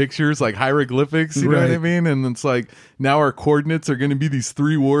bunch of pictures, like hieroglyphics. You know what I Right. mean? And it's like now our coordinates are going to be these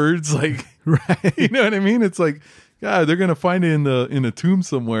 3 words. Like, Right. you know what I mean? It's like, God, they're going to find it in a tomb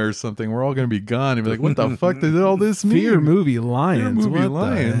somewhere or something. We're all going to be gone and be like, what the fuck did all this mean? Fear Movie Lions. Fear Movie What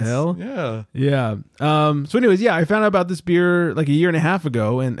Lions. the hell? Yeah. Yeah. So anyways, I found out about this beer like a year and a half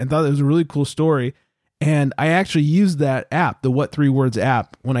ago and thought it was a really cool story. And I actually used that app, the What 3 Words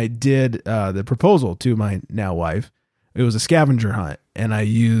app, when I did the proposal to my now wife. It was a scavenger hunt, and I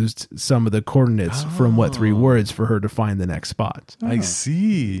used some of the coordinates from What 3 Words for her to find the next spot. I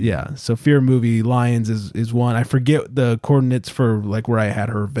see. Yeah. So Fear Movie Lions is one. I forget the coordinates for like where I had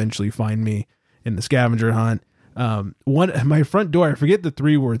her eventually find me in the scavenger hunt. My front door, I forget the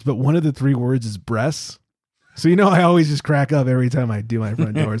 3 words, but one of the 3 words is breasts. So I always just crack up every time I do my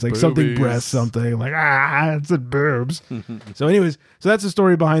front door. It's like something Boobies. breast, something. I'm like, it's a boobs. So anyways, that's the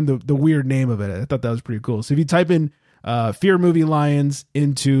story behind the weird name of it. I thought that was pretty cool. So if you type in Fear Movie Lions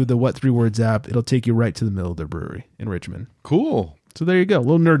into the What 3 Words app, it'll take you right to the middle of their brewery in Richmond. Cool. So there you go. A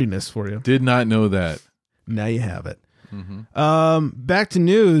little nerdiness for you. Did not know that. Now you have it. Back to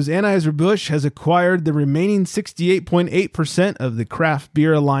news. Anheuser-Busch has acquired the remaining 68.8% of the Craft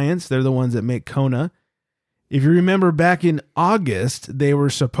Beer Alliance. They're the ones that make Kona. If you remember back in August, they were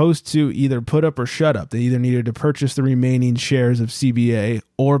supposed to either put up or shut up. They either needed to purchase the remaining shares of CBA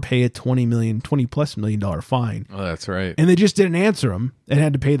or pay a $20+ million fine. Oh, that's right. And they just didn't answer them and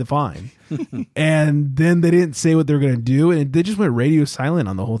had to pay the fine. And then they didn't say what they were going to do. And they just went radio silent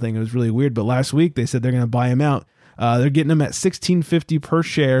on the whole thing. It was really weird. But last week they said they're going to buy them out. They're getting them at $16.50 per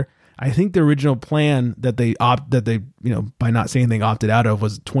share. I think the original plan that they by not saying anything opted out of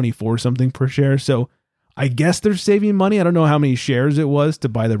was 24 something per share. So I guess they're saving money. I don't know how many shares it was to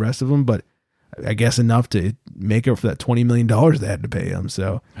buy the rest of them, but I guess enough to make up for that $20 million they had to pay them.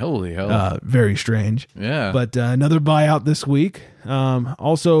 So holy hell. Very strange. Yeah. But another buyout this week.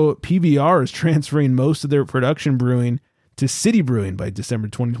 Also, PBR is transferring most of their production brewing to City Brewing by December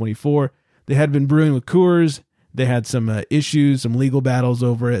 2024. They had been brewing with Coors. They had some issues, some legal battles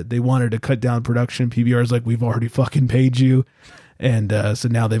over it. They wanted to cut down production. PBR is like, we've already fucking paid you. And so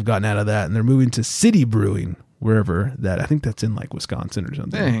now they've gotten out of that and they're moving to City Brewing, wherever that, I think that's in like Wisconsin or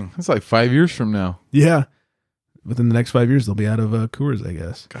something. Dang, that's like 5 years from now. Yeah. Within the next 5 years, they'll be out of Coors, I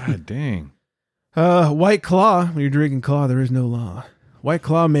guess. God dang. White Claw, when you're drinking Claw, there is no law. White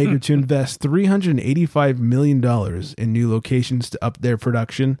Claw maker to invest $385 million in new locations to up their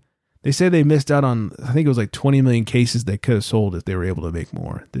production. They say they missed out on, I think it was like 20 million cases they could have sold if they were able to make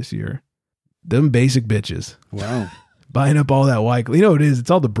more this year. Them basic bitches. Wow. Buying up all that White Claw. You know what it is?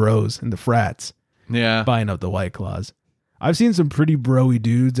 It's all the bros and the frats. Yeah. Buying up the White Claws. I've seen some pretty bro-y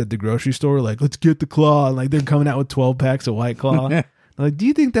dudes at the grocery store like, let's get the Claw. And like they're coming out with 12 packs of White Claw. Like, do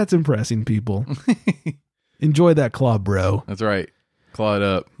you think that's impressing people? Enjoy that Claw, bro. That's right. Claw it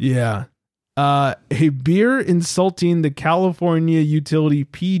up. Yeah. A beer insulting the California utility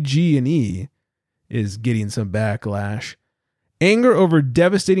PG&E is getting some backlash. Anger over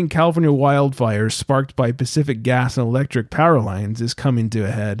devastating California wildfires sparked by Pacific Gas and Electric power lines is coming to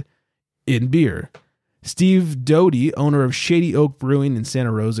a head in beer. Steve Doty, owner of Shady Oak Brewing in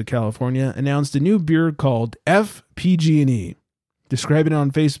Santa Rosa, California, announced a new beer called FPG&E, describing it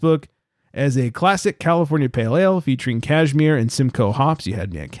on Facebook as a classic California pale ale featuring cashmere and Simcoe hops. You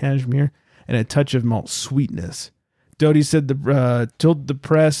had me at cashmere, and a touch of malt sweetness. Doty said told the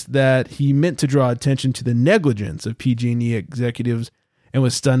press that he meant to draw attention to the negligence of PG&E executives and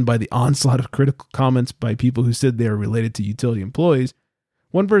was stunned by the onslaught of critical comments by people who said they are related to utility employees.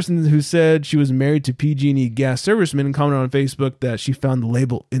 One person who said she was married to PG&E gas servicemen commented on Facebook that she found the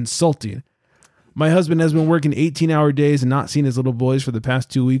label insulting. My husband has been working 18-hour days and not seen his little boys for the past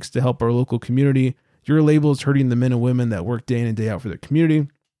 2 weeks to help our local community. Your label is hurting the men and women that work day in and day out for their community.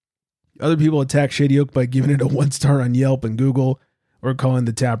 Other people attack Shady Oak by giving it a 1-star on Yelp and Google or calling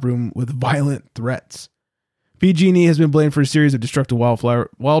the tap room with violent threats. PG&E has been blamed for a series of destructive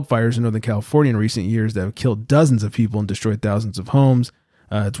wildfires in Northern California in recent years that have killed dozens of people and destroyed thousands of homes.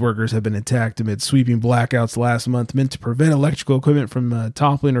 Its workers have been attacked amid sweeping blackouts last month meant to prevent electrical equipment from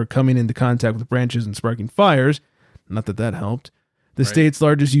toppling or coming into contact with branches and sparking fires. Not that that helped. The state's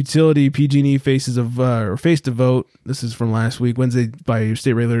largest utility, PG&E, faced a vote, this is from last week, Wednesday, by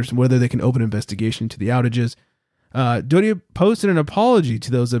state regulators, whether they can open an investigation to the outages. Doty posted an apology to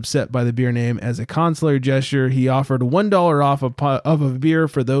those upset by the beer name. As a consular gesture, he offered $1 off of a beer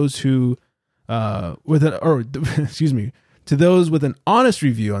for those who, to those with an honest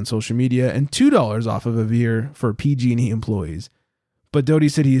review on social media, and $2 off of a beer for PG&E employees. But Doty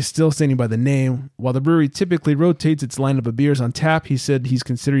said he is still standing by the name. While the brewery typically rotates its lineup of beers on tap, he said he's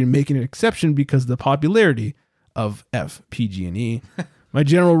considering making an exception because of the popularity of FPG&E. My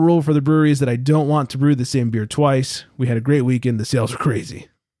general rule for the brewery is that I don't want to brew the same beer twice. We had a great weekend. The sales were crazy.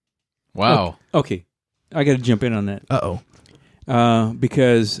 Wow. Okay. I got to jump in on that. Uh-oh.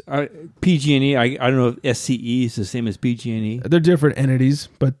 Because PG&E, I don't know if SCE is the same as PG&E. They're different entities,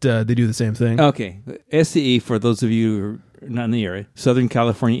 but they do the same thing. Okay. SCE, for those of you who are not in the area, Southern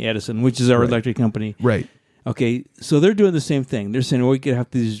California Edison, which is our electric company. Right. Okay. So they're doing the same thing. They're saying, we could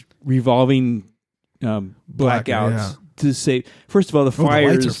have these revolving blackouts to save. First of all, the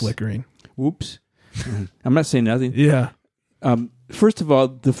fires. The lights are flickering. Whoops. I'm not saying nothing. Yeah. First of all,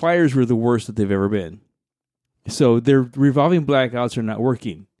 the fires were the worst that they've ever been. So their revolving blackouts are not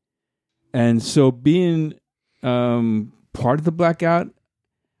working. And so being part of the blackout,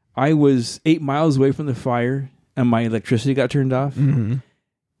 I was 8 miles away from the fire and my electricity got turned off. Mm-hmm.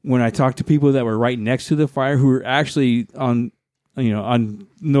 When I talked to people that were right next to the fire who were actually on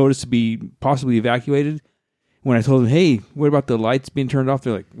notice to be possibly evacuated, when I told them, hey, what about the lights being turned off?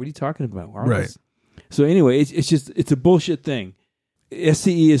 They're like, what are you talking about? Right. So anyway, it's a bullshit thing.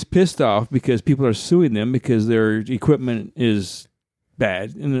 SCE is pissed off because people are suing them because their equipment is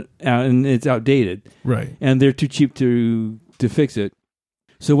bad and it's outdated. Right. And they're too cheap to fix it.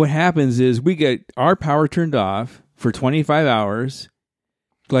 So what happens is we get our power turned off for 25 hours.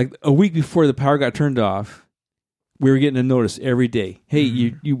 Like a week before the power got turned off, we were getting a notice every day.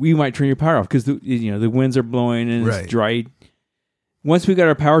 Hey, we might turn your power off because the winds are blowing and it's dry. Once we got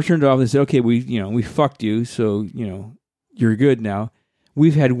our power turned off, they said, okay, we fucked you, so you're good now.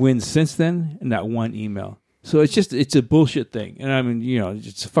 We've had wins since then, and not one email. So it's a bullshit thing, and I mean,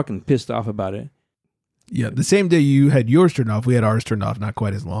 just fucking pissed off about it. Yeah, the same day you had yours turned off, we had ours turned off. Not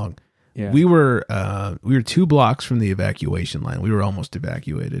quite as long. Yeah, we were 2 blocks from the evacuation line. We were almost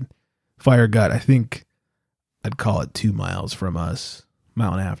evacuated. Fire got, I think, I'd call it 2 miles from us,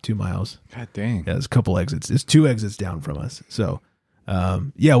 1.5 miles, 2 miles. God dang. Yeah, there's a couple exits. It's 2 exits down from us. So,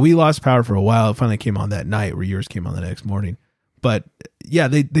 we lost power for a while. It finally came on that night, where yours came on the next morning. But yeah,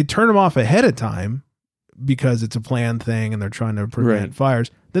 they turn them off ahead of time because it's a planned thing and they're trying to prevent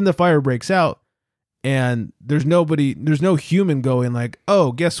fires. Then the fire breaks out and there's no human going like,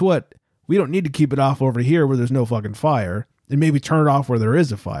 oh, guess what? We don't need to keep it off over here where there's no fucking fire, and maybe turn it off where there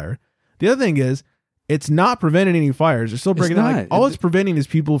is a fire. The other thing is, it's not preventing any fires. They're still breaking out. Like, all it's preventing is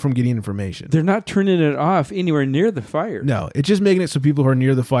people from getting information. They're not turning it off anywhere near the fire. No, it's just making it so people who are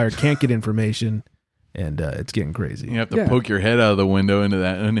near the fire can't get information. And it's getting crazy. You have to poke your head out of the window into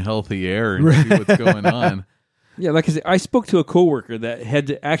that unhealthy air and see what's going on. Yeah, like I said, I spoke to a coworker that had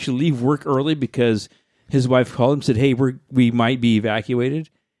to actually leave work early because his wife called him and said, hey, we might be evacuated.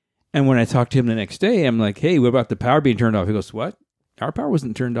 And when I talked to him the next day, I'm like, hey, what about the power being turned off? He goes, what? Our power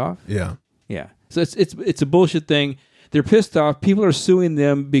wasn't turned off? Yeah. Yeah. So it's a bullshit thing. they're pissed off. People are suing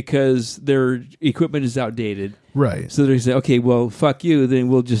them because their equipment is outdated. Right. So they say, okay, well, fuck you. Then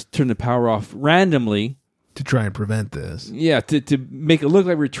we'll just turn the power off randomly. To try and prevent this. Yeah, to make it look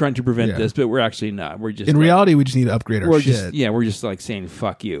like we're trying to prevent Yeah. this, but we're actually not. We're just In reality, we just need to upgrade our shit. We're just like saying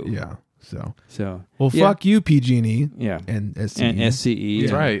fuck you. Yeah. So yeah. fuck you, PG&E. Yeah. And SCE. And SCE.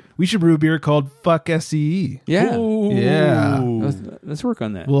 That's right. We should brew a beer called Fuck SCE. Yeah. Ooh. Yeah. Let's work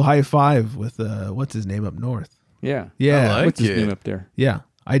on that. We'll high five with what's his name up north. Yeah. Yeah. I like What's his it. name up there? Yeah.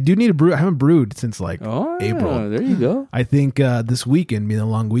 I do need to brew. I haven't brewed since April. There you go. I think this weekend, being a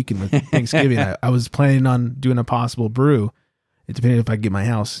long weekend with Thanksgiving, I was planning on doing a possible brew. It depending if I get my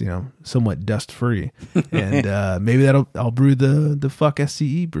house, somewhat dust free, and maybe I'll brew the Fuck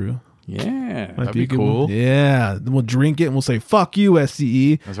SCE brew. Yeah, Might that'd be a good cool. one. Yeah, then we'll drink it and we'll say "fuck you,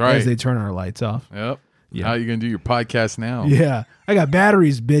 SCE." That's right. As they turn our lights off. Yep. Yeah. How are you gonna do your podcast now? Yeah, I got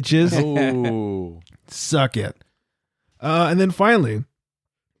batteries, bitches. Oh, Suck it. And then finally,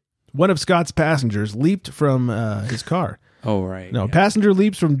 one of Scott's passengers leaped from his car. Oh, right. No, passenger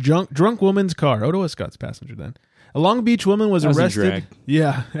leaps from drunk woman's car. Oh, it was Scott's passenger then. A Long Beach woman was That was a arrested. drag.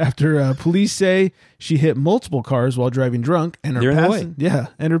 Yeah, after police say she hit multiple cars while driving drunk, and They're in the way.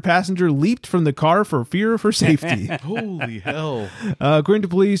 and her passenger leaped from the car for fear of her safety. holy hell! According to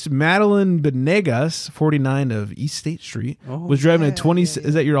police, Madeline Benegas, 49 of East State Street, was driving a 20.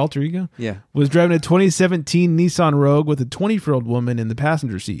 Is that your alter ego? Yeah. Was driving a 2017 Nissan Rogue with a 20-year-old woman in the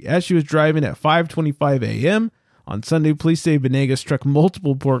passenger seat. As she was driving at 5:25 a.m. on Sunday, police say Benegas struck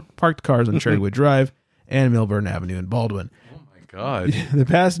multiple parked cars on Cherrywood Drive and Milburn Avenue in Baldwin. Oh my god! The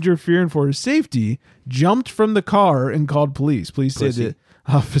passenger, fearing for his safety, jumped from the car and called police. Police said that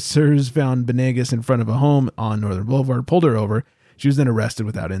officers found Benegas in front of a home on Northern Boulevard, pulled her over. She was then arrested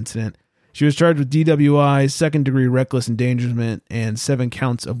without incident. She was charged with DWI, second-degree reckless endangerment, and 7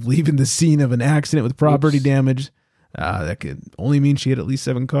 counts of leaving the scene of an accident with property damage. That could only mean she had at least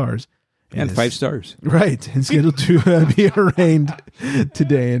 7 cars. And 5 stars. Right, and scheduled to be arraigned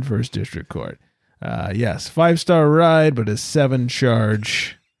today in First District Court. Yes, 5-star ride, but a 7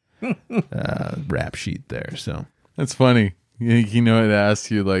 charge rap sheet there. So That's funny. You know, it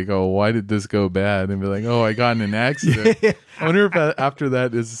asks you like, "Oh, why did this go bad?" And be like, "Oh, I got in an accident." I wonder if after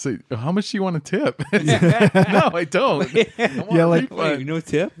that is say, "How much do you want to tip?" No, I don't. Yeah, like Wait, no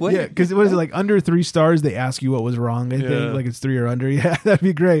tip? What? yeah, because what is it like under 3 stars? They ask you what was wrong. I Yeah. think like it's 3 or under. Yeah, that'd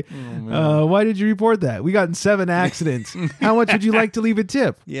be great. Why did you report that? We got in 7 accidents. How much would you like to leave a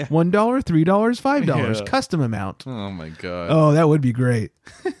tip? Yeah. $1, $3, $5, Yeah. custom amount. Oh my god. Oh, that would be great.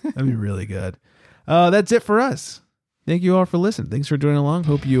 That'd be really good. That's it for us. Thank you all for listening. Thanks for joining along.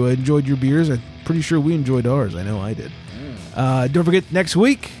 Hope you enjoyed your beers. I'm pretty sure we enjoyed ours. I know I did. Don't forget, next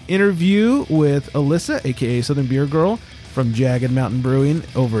week, interview with Alyssa, a.k.a. Southern Beer Girl, from Jagged Mountain Brewing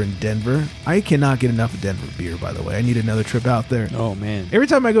over in Denver. I cannot get enough of Denver beer, by the way. I need another trip out there. Oh, man. Every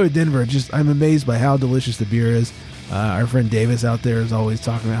time I go to Denver, I'm amazed by how delicious the beer is. Our friend Davis out there is always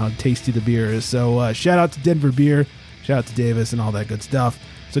talking about how tasty the beer is. So shout out to Denver Beer. Shout out to Davis and all that good stuff.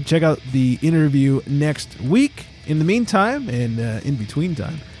 So check out the interview next week. In the meantime, and in between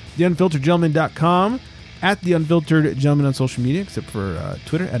time, theunfilteredgentleman.com, at The Unfiltered Gentleman on social media, except for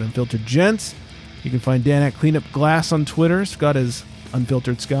Twitter, at Unfiltered Gents. You can find Dan at Cleanup Glass on Twitter. Scott is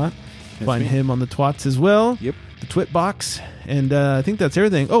Unfiltered Scott. Find him on the twats as well. Yep. The Twit Box. And I think that's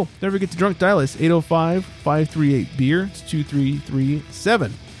everything. Oh, don't forget to Drunk Dial us, 805-538-BEER. It's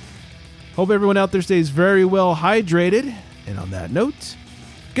 2337. Hope everyone out there stays very well hydrated. And on that note,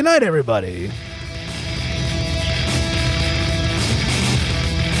 good night, everybody.